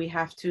 and we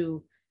have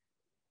to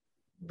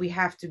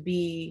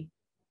be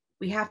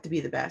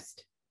the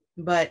best.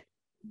 But,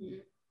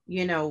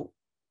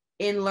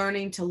 in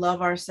learning to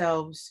love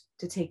ourselves,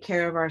 to take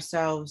care of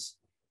ourselves,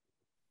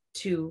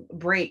 to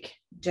break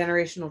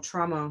generational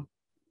trauma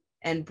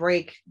and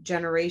break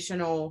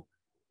generational,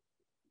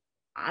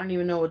 I don't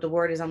even know what the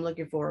word is I'm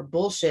looking for,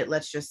 bullshit,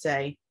 let's just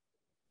say,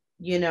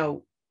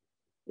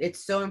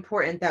 it's so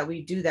important that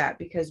we do that,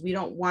 because we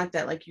don't want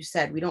that, like you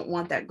said, we don't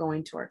want that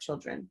going to our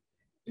children.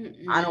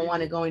 I don't Mm-mm.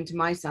 want it going to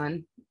my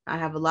son. I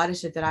have a lot of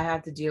shit that I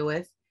have to deal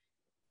with.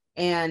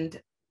 And,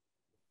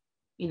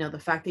 the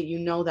fact that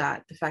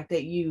the fact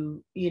that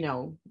you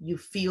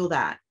feel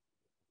that,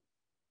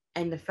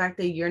 and the fact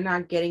that you're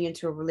not getting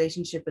into a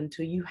relationship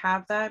until you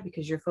have that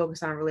because you're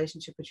focused on a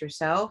relationship with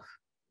yourself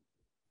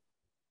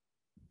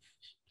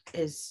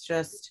is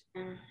just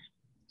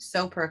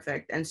so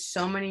perfect. And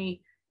so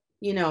many,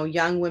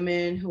 young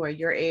women who are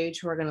your age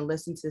who are going to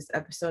listen to this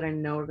episode, I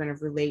know are going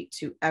to relate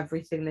to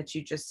everything that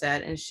you just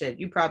said. And shit,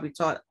 you probably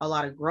taught a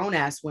lot of grown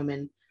ass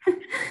women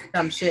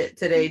some shit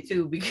today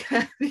too,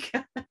 because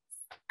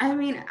I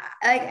mean,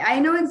 I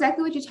know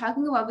exactly what you're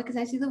talking about because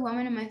I see the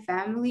women in my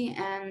family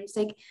and it's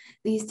like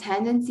these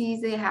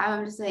tendencies they have.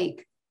 I'm just I'm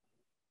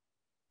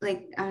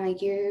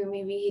like you're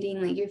maybe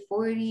hitting like you're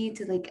 40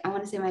 to like I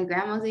want to say my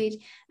grandma's age.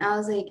 And I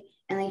was like,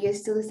 and like you're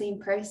still the same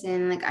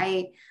person. Like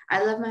I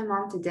love my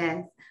mom to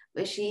death,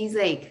 but she's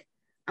like,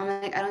 I'm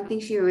like, I don't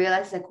think she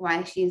realized like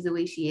why she is the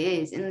way she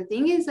is. And the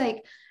thing is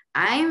like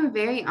I'm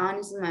very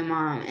honest with my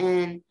mom.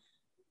 And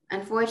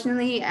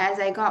unfortunately, as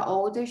I got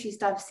older, she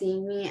stopped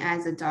seeing me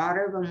as a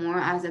daughter, but more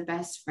as a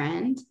best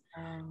friend.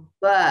 oh,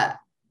 But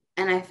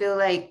and I feel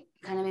like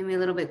kind of made me a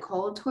little bit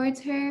cold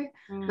towards her.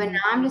 But now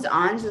I'm just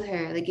honest with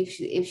her. Like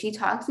if she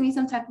talks to me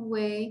some type of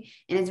way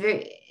and it's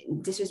very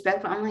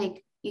disrespectful, I'm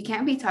like, you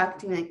can't be talking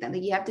to me like that.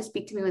 Like you have to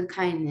speak to me with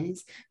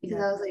kindness because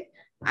yeah, I was like,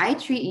 I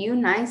treat you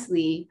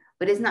nicely,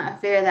 but it's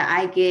not fair that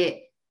I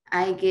get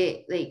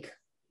like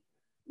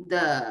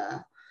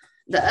the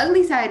the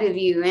ugly side of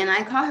you. And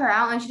I call her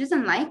out and she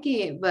doesn't like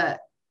it. But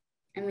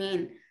I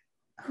mean,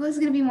 who is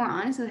gonna be more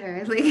honest with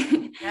her?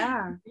 Like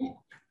yeah.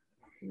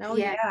 No,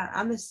 yeah. yeah,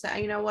 I'm the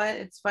same. You know what?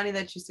 It's funny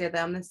that you said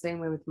that. I'm the same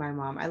way with my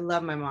mom. I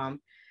love my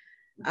mom.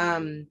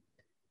 Um,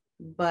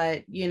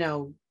 but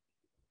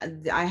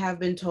I have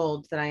been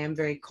told that I am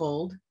very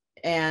cold,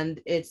 and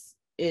it's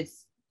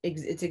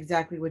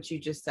exactly what you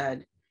just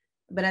said.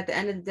 But at the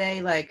end of the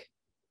day, like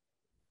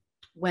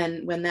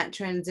when that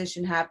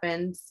transition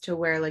happens to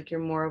where like you're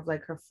more of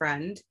like her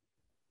friend,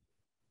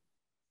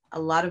 a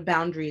lot of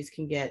boundaries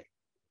can get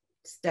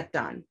stepped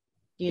on,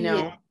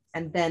 Yeah.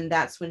 and then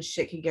that's when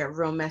shit can get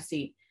real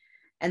messy.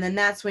 And then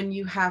that's when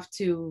you have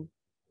to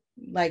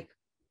like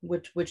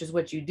which is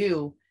what you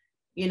do,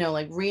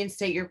 like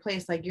reinstate your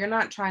place. Like you're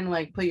not trying to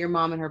like put your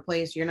mom in her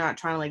place. You're not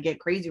trying to like get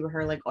crazy with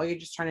her. Like all you're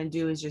just trying to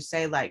do is just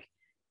say like,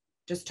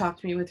 just talk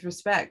to me with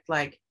respect.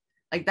 Like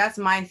that's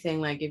my thing.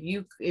 Like if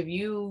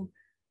you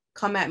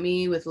come at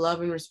me with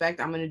love and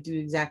respect, I'm going to do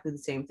exactly the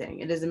same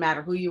thing. It doesn't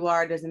matter who you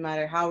are. It doesn't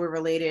matter how we're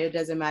related. It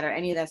doesn't matter.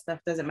 Any of that stuff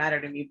doesn't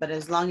matter to me. But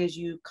as long as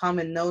you come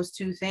in those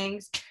two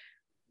things,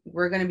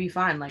 we're going to be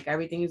fine. Like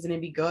everything is going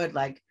to be good.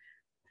 Like,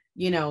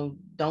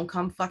 don't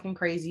come fucking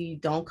crazy.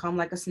 Don't come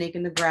like a snake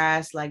in the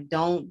grass. Like,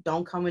 don't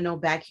come with no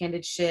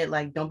backhanded shit.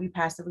 Like, don't be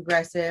passive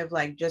aggressive.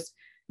 Like, just,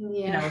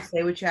 Yeah.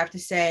 say what you have to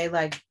say.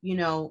 Like,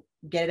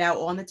 get it out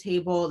on the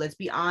table. Let's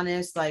be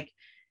honest. Like,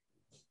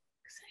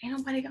 ain't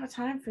nobody got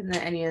time for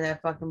any of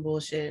that fucking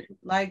bullshit.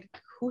 Like,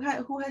 who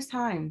has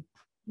time?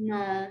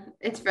 No,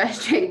 it's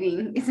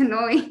frustrating. It's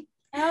annoying.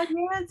 Hell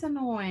yeah, it's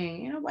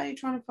annoying. Ain't nobody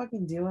trying to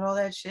fucking deal with all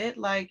that shit.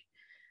 Like,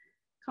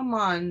 come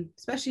on.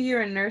 Especially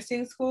here in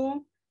nursing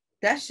school.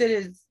 That shit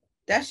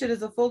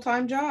is a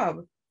full-time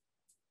job.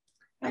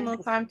 I have no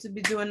And time to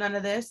be doing none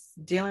of this,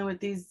 dealing with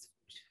these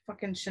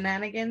fucking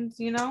shenanigans.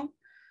 But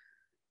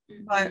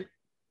mhm.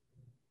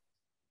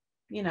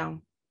 you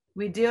know,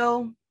 we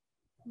deal,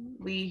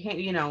 we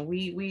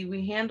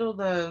handle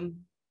the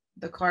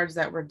cards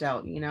that were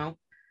dealt, and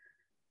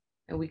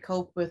we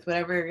cope with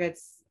whatever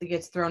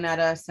gets thrown at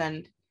us.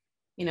 And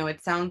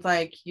it sounds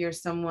like you're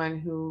someone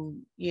who,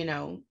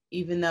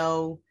 even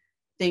though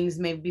things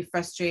may be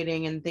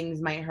frustrating and things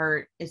might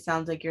hurt, it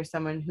sounds like you're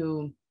someone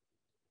who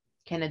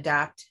can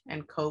adapt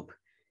and cope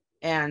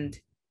and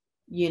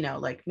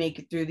like make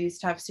it through these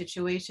tough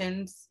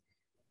situations,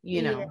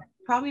 Yeah.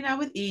 probably not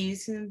with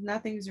ease, and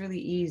nothing's really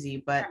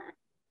easy, but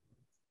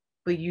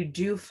you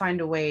do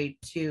find a way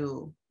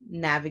to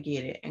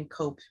navigate it and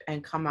cope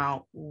and come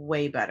out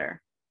way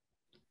better.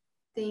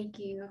 Thank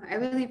you. I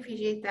really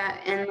appreciate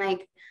that. And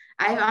like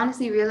I've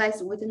honestly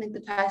realized within like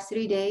the past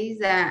 3 days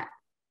that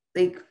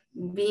like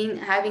being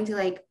having to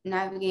like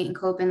navigate and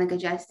cope and like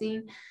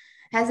adjusting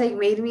has like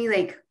made me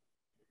like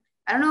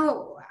I don't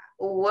know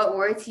what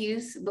word to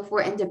use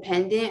before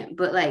independent,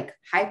 but like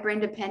hyper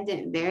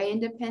independent, very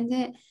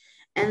independent.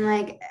 And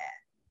like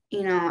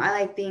I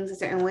like things a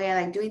certain way.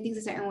 I like doing things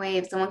a certain way.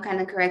 If someone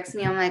kind of corrects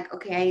me, I'm like,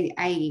 okay,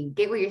 I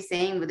get what you're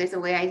saying, but there's a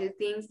way I do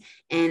things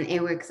and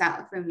it works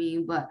out for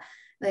me. But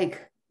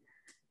like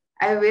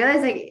I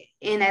realize like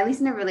in at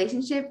least in a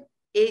relationship,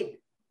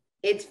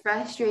 it's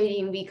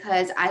frustrating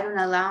because I don't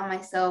allow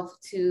myself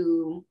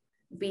to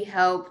be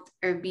helped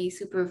or be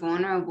super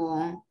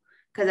vulnerable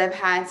because I've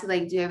had to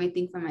like do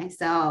everything for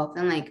myself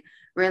and like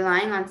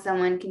relying on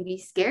someone can be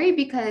scary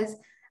because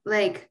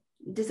like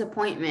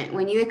disappointment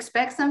when you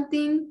expect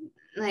something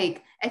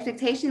like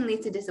expectation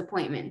leads to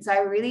disappointment. So I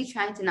really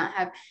try to not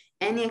have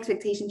any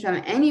expectations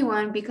from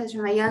anyone because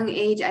from a young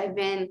age I've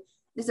been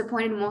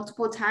disappointed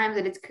multiple times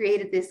that it's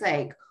created this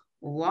like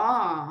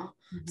wall.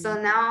 Mm-hmm.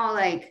 So now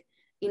like,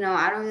 you know,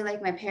 I don't really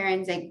like my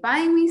parents like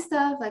buying me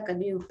stuff like a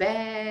new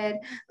bed,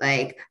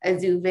 like a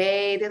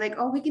duvet. They're like,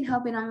 oh, we can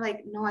help. And I'm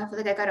like, no, I feel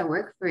like I gotta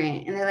work for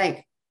it. And they're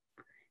like,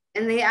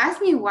 and they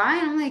ask me why.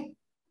 And I'm like,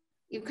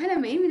 you kind of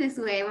made me this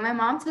way. When my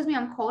mom tells me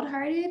I'm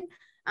cold-hearted,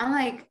 I'm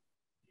like,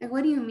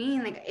 what do you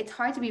mean? Like, it's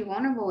hard to be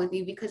vulnerable with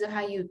you because of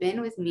how you've been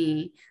with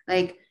me.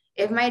 Like,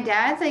 if my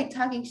dad's like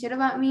talking shit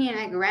about me and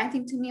like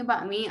ranting to me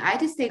about me, I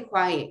just stay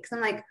quiet because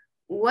I'm like,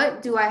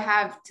 what do I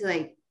have to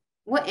like,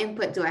 what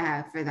input do I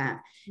have for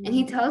that? And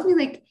he tells me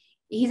like,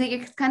 he's like,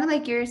 it's kind of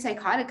like you're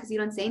psychotic because you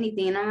don't say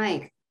anything. And I'm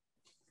like,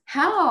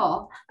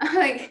 how?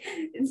 Like,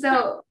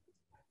 so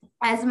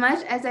as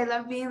much as I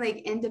love being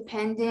like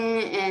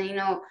independent and you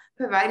know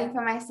providing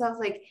for myself,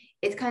 like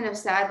it's kind of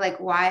sad like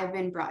why I've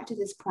been brought to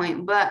this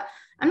point. But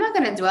I'm not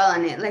gonna dwell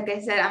on it. Like I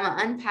said, I'm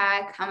gonna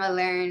unpack, I'm gonna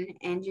learn,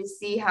 and just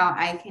see how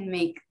I can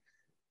make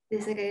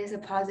this like I guess a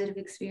positive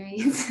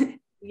experience.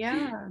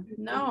 Yeah,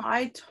 no,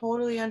 I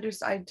totally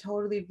understand. I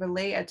totally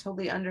relate. I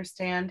totally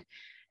understand.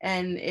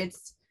 And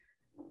it's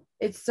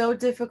so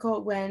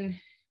difficult when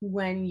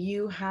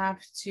you have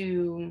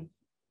to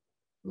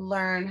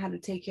learn how to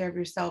take care of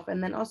yourself.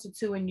 And then also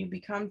too, when you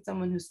become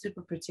someone who's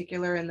super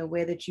particular in the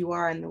way that you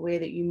are and the way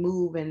that you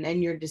move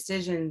and your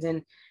decisions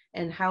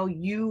and how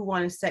you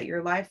want to set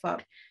your life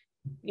up,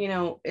 you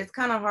know, it's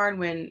kind of hard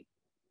when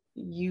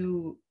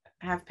you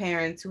have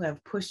parents who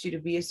have pushed you to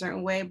be a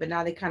certain way, but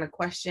now they kind of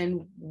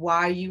question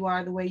why you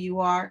are the way you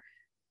are.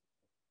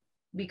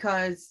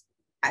 Because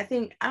I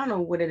think, I don't know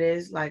what it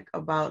is like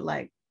about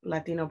like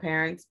Latino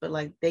parents, but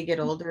like they get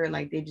older and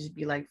like they just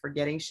be like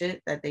forgetting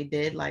shit that they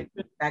did like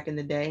back in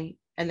the day.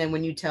 And then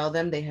when you tell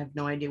them, they have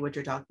no idea what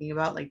you're talking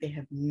about. Like they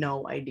have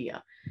no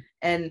idea.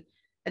 And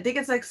I think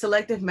it's like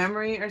selective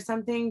memory or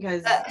something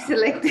because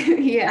Selective,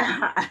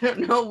 yeah. I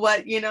don't know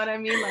what, you know what I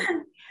mean? Like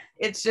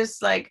it's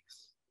just like,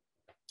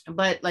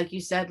 but like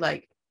you said,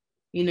 like,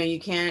 you know, you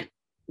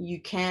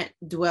can't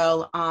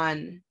dwell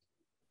on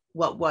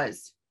what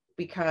was,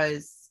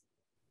 because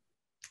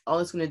all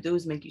it's going to do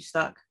is make you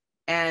stuck.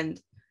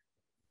 And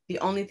the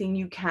only thing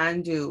you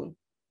can do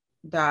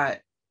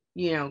that,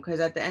 you know, because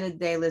at the end of the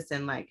day,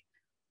 listen, like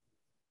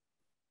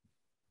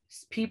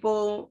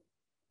people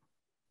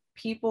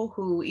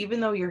who, even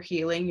though you're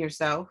healing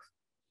yourself,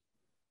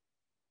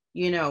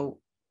 you know,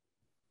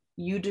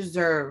 you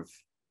deserve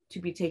to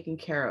be taken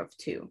care of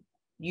too.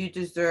 You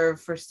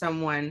deserve for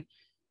someone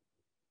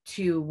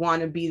to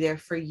want to be there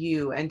for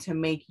you and to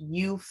make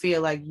you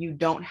feel like you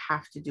don't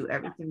have to do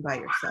everything by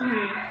yourself.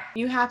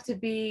 You have to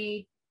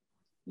be,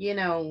 you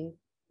know,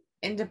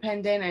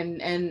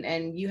 independent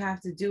and you have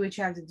to do what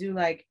you have to do.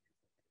 Like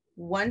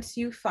once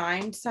you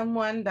find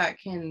someone that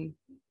can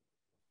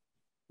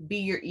be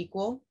your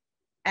equal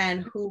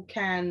and who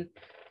can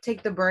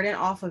take the burden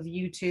off of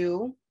you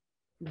too,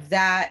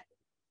 that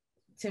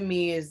to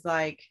me is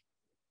like,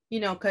 you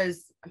know,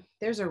 because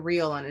there's a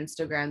reel on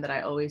Instagram that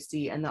I always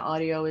see and the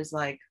audio is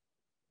like,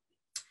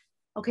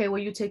 okay,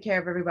 well, you take care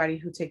of everybody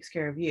who takes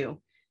care of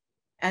you.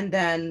 And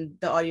then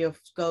the audio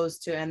goes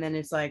to, and then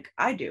it's like,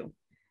 I do.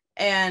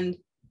 And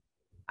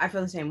I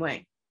feel the same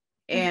way.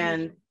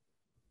 And,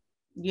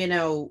 you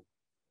know,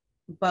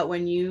 but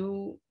when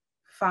you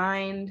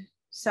find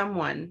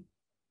someone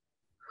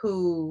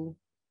who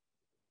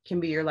can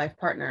be your life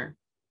partner,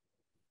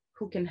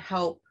 who can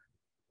help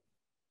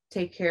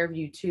take care of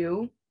you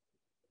too,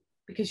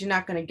 because you're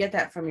not going to get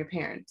that from your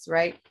parents,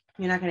 right?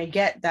 You're not going to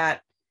get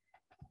that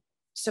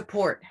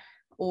support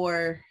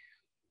or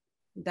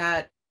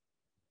that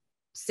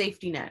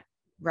safety net,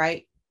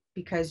 right?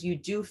 Because you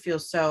do feel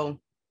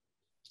so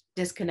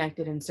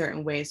disconnected in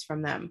certain ways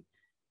from them.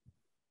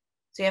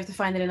 So you have to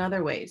find it in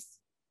other ways.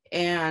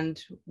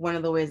 And one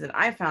of the ways that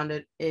I found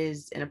it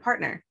is in a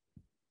partner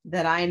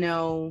that I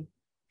know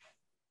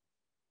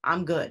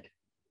I'm good.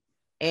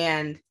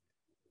 And,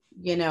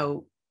 you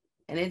know,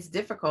 and it's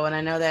difficult. And I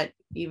know that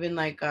even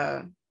like,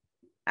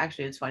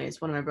 actually, it's funny.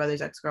 It's one of my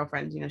brother's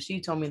ex-girlfriends, you know,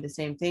 she told me the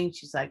same thing.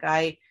 She's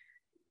like,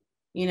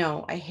 you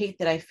know, I hate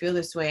that I feel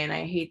this way. And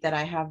I hate that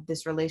I have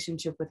this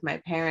relationship with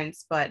my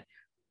parents, but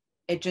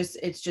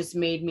it's just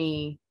made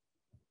me,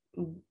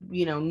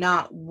 you know,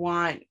 not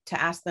want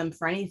to ask them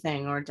for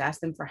anything or to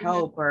ask them for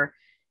help or,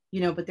 you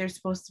know, but they're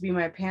supposed to be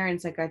my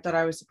parents. Like I thought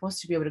I was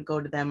supposed to be able to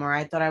go to them, or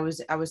I thought I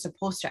was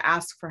supposed to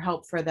ask for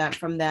help for them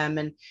from them.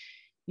 And,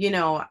 you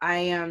know,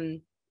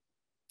 and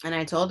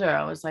I told her,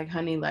 I was like,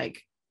 honey,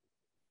 like,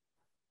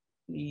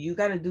 you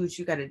got to do what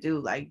you got to do.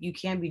 Like, you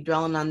can't be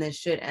dwelling on this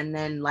shit and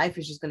then life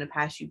is just going to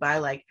pass you by.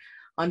 Like,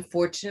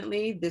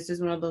 unfortunately, this is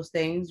one of those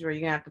things where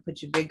you're going to have to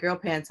put your big girl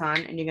pants on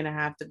and you're going to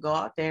have to go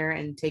out there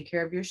and take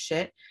care of your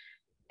shit.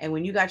 And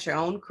when you got your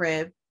own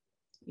crib,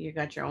 you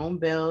got your own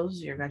bills,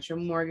 you got your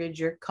mortgage,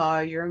 your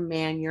car, your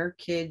man, your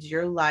kids,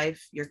 your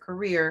life, your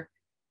career,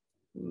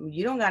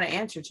 you don't got to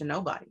answer to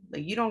nobody.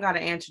 Like, you don't got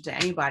to answer to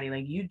anybody.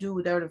 Like, you do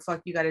whatever the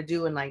fuck you got to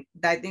do. And like,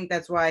 I think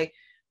that's why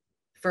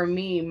for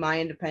me, my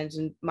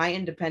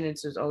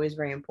independence was always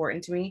very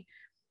important to me,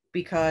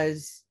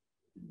 because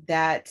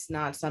that's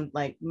not some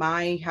like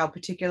how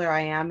particular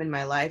I am in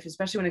my life,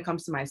 especially when it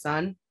comes to my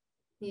son.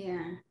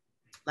 Yeah.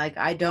 Like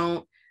I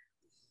don't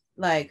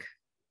like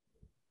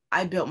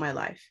I built my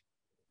life.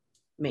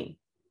 Me.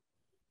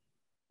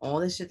 All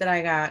the shit that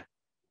I got,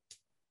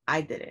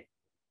 I did it.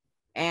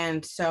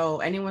 And so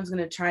anyone's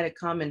gonna try to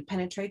come and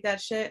penetrate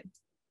that shit.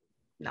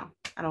 No,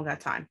 I don't got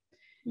time.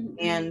 Mm-mm.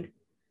 And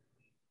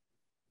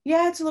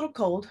yeah, it's a little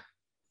cold,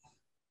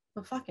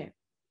 but fuck it.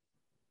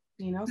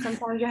 You know,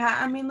 sometimes you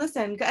have, I mean,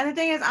 listen, and the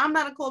thing is, I'm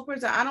not a cold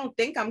person. I don't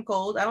think I'm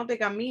cold. I don't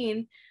think I'm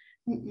mean.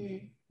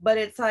 Mm-mm. But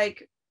it's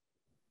like,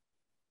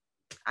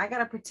 I got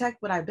to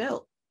protect what I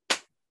built.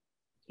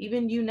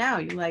 Even you now,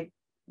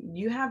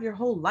 you have your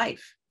whole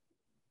life.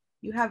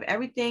 You have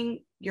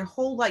everything, your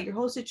whole life, your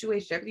whole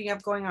situation, everything you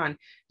have going on,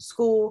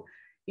 school,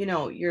 you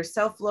know, your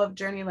self-love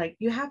journey. Like,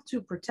 you have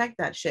to protect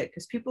that shit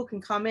because people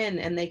can come in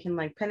and they can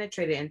like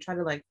penetrate it and try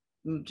to like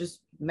just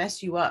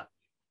mess you up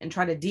and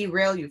try to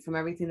derail you from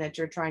everything that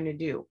you're trying to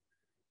do.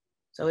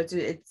 So it's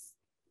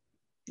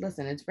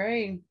listen,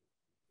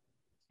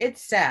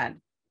 it's sad,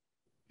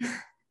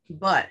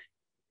 but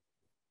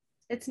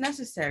it's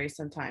necessary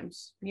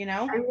sometimes, you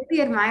know? I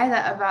really admire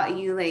that about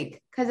you,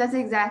 like, because that's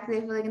exactly, I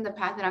feel like, in the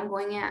path that I'm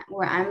going at,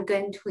 where I'm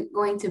going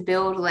to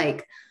build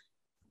like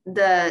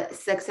the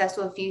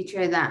successful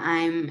future that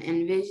I'm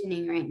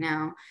envisioning right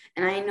now.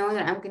 And I know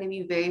that I'm going to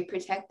be very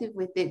protective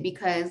with it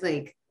because,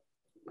 like,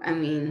 I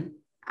mean,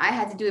 I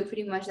had to do it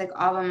pretty much like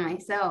all by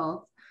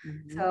myself.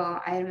 Mm-hmm. So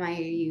I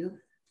admire you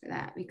for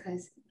that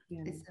because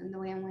Yeah. it's the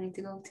way I'm wanting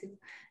to go to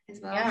as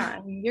well. Yeah,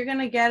 I mean, you're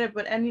gonna get it,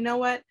 and you know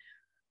what?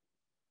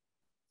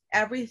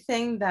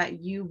 Everything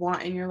that you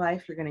want in your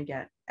life, you're gonna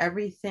get.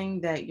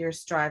 Everything that you're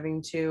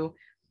striving to,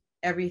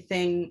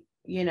 everything,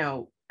 you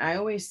know, I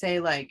always say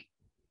like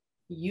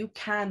you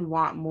can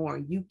want more.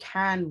 You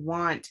can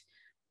want,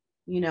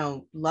 you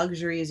know,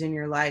 luxuries in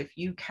your life.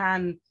 You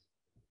can,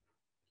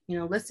 you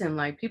know, listen,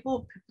 like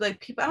people, I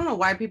don't know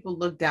why people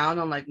look down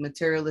on like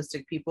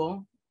materialistic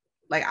people.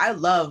 Like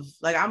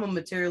I'm a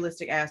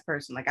materialistic ass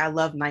person. Like I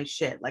love nice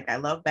shit. Like I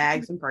love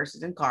bags and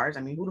purses and cars.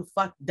 I mean, who the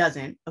fuck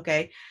doesn't?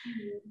 Okay.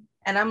 Mm-hmm.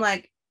 And I'm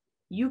like,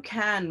 you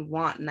can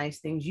want nice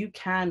things. You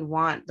can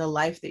want the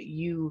life that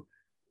you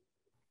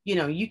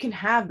know, you can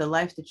have the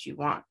life that you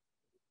want.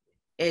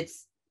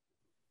 It's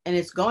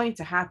going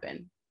to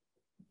happen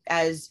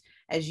as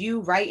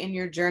you write in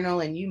your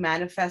journal and you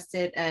manifest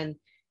it and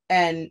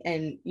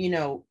you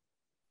know,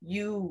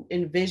 you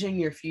envision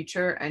your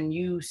future and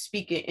you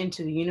speak it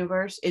into the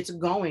universe, it's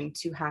going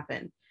to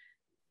happen.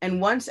 And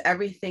once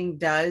everything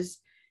does,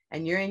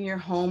 and you're in your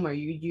home or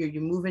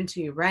you move into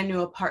your brand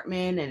new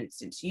apartment and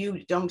it's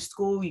you don't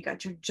school, you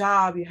got your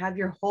job, you have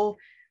your whole,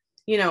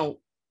 you know,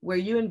 where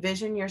you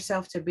envision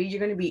yourself to be, you're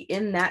going to be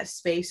in that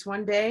space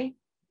one day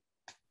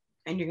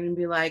and you're going to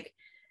be like,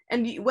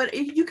 and what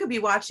you could be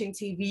watching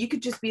TV, you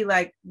could just be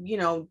like, you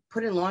know,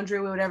 putting laundry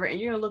or whatever, and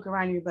you're going to look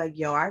around and you're like,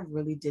 yo, I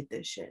really did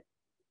this shit.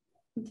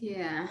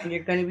 Yeah. And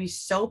you're going to be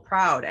so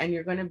proud and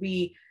you're going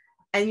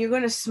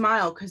to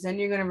smile because then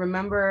you're going to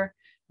remember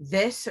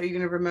this, or you're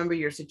going to remember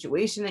your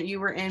situation that you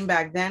were in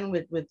back then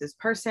with this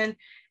person,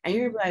 and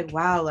you're gonna be like,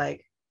 wow,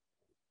 like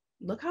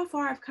look how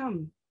far I've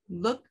come,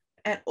 look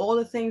at all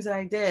the things that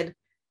I did,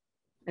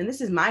 and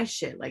this is my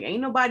shit. Like ain't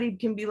nobody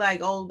can be like,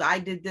 oh, I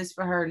did this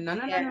for her. No,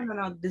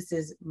 this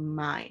is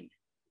mine,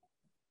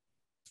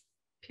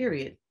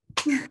 period.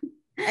 And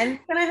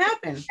it's gonna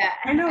happen. Yeah,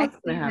 I know it's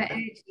claim gonna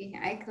happen. Energy.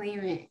 I claim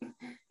it.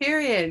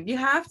 Period. You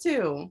have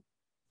to.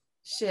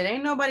 Shit,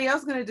 ain't nobody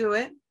else gonna do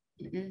it.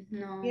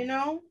 No. You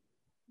know?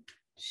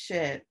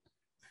 Shit.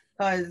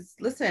 Cause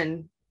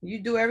listen,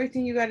 you do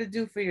everything you gotta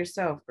do for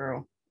yourself,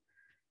 girl.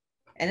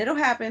 And it'll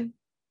happen.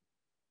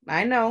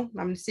 I know.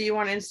 I'm gonna see you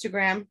on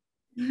Instagram.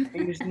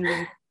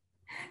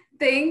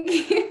 Thank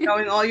you.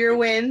 Showing all your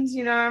wins,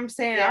 you know what I'm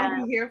saying? Yeah.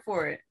 I'm here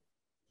for it.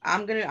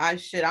 I'm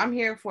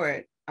here for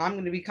it. I'm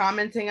gonna be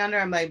commenting under.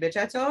 I'm like, bitch,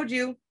 I told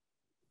you.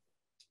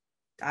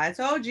 But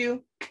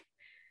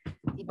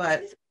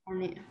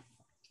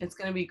it's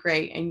gonna be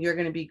great, and you're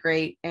gonna be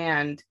great,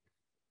 and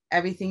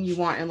everything you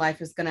want in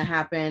life is gonna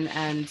happen.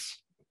 And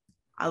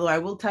although I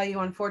will tell you,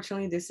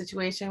 unfortunately, this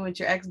situation with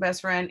your ex-best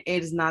friend,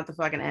 it is not the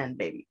fucking end,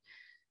 baby.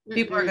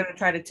 People are gonna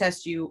try to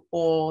test you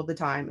all the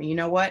time. And you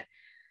know what?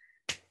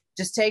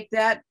 Just take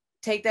that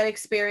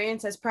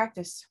experience as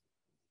practice.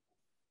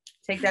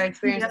 Take that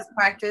experience as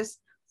practice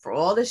for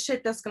all the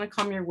shit that's gonna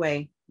come your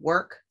way.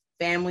 Work,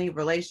 family,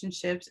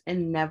 relationships,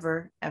 and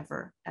never,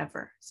 ever,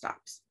 ever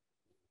stops.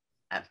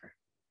 Ever.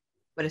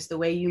 But it's the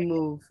way you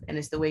move, and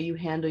it's the way you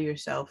handle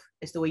yourself.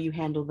 It's the way you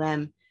handle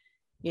them.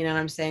 You know what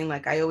I'm saying?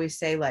 Like I always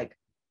say, like,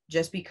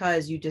 just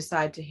because you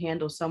decide to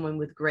handle someone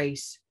with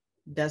grace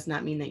does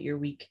not mean that you're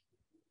weak.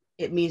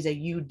 It means that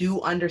you do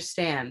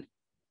understand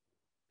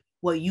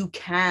what you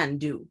can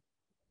do,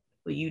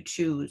 but you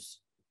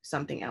choose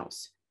something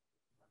else.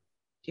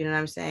 Do you know what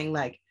I'm saying?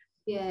 Like,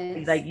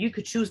 yes. Like you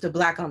could choose to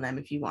black on them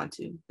if you want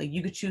to. Like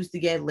you could choose to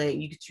get lit,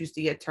 you could choose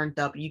to get turned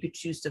up, you could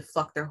choose to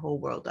fuck their whole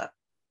world up.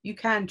 You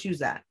can choose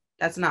that.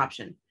 That's an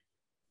option.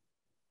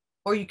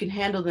 Or you can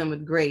handle them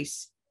with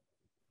grace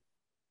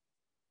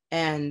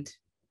and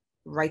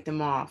write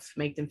them off,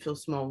 make them feel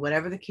small,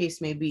 whatever the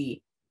case may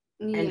be,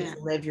 and Yeah.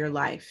 just live your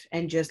life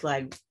and just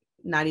like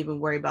not even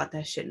worry about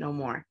that shit no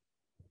more.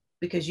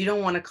 Because you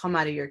don't want to come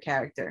out of your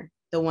character,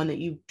 the one that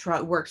you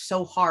work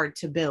so hard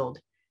to build,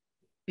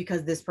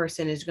 because this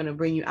person is going to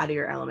bring you out of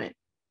your element.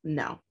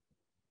 No.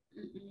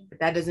 But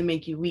that doesn't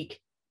make you weak.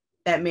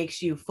 That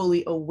makes you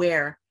fully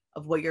aware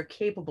of what you're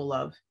capable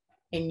of,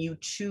 and you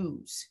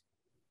choose.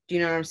 Do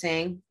you know what I'm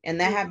saying? And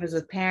that happens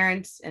with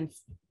parents and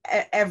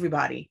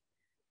everybody.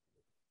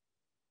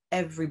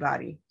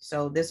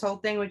 So this whole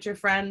thing with your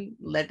friend,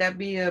 let that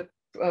be a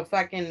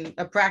fucking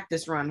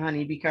practice run,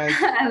 honey, because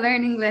A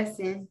learning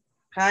lesson.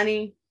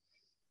 Honey,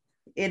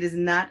 it is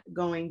not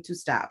going to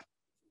stop.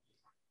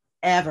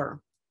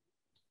 Ever.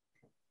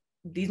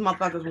 These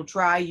motherfuckers will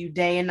try you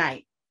day and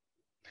night.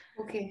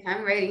 Okay,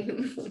 I'm ready.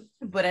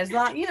 But as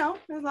long as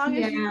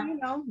Yeah.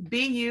 you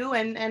be you,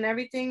 and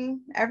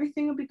everything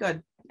will be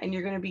good, and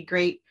you're gonna be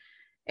great.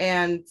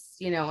 And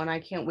and I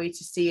can't wait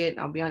to see it.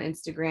 I'll be on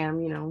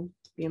Instagram,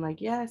 being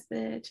like, yes,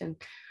 bitch, and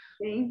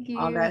Thank you.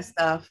 all that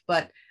stuff.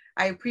 But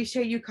I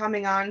appreciate you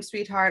coming on,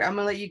 sweetheart. I'm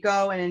gonna let you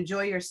go and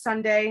enjoy your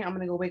Sunday. I'm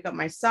gonna go wake up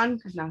my son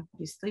because now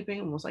he's sleeping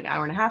almost like an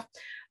hour and a half.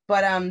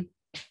 But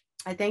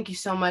I thank you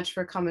so much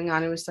for coming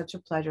on. It was such a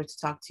pleasure to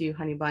talk to you,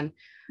 honey bun.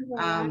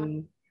 Yeah.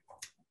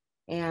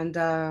 And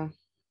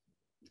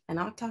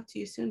I'll talk to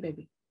you soon,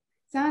 baby.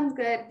 Sounds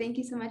good. Thank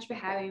you so much for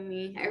having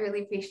me. I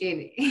really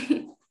appreciate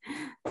it.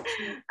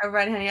 All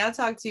right, honey. I'll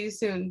talk to you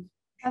soon.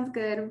 Sounds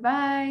good.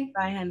 Bye.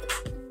 Bye, honey.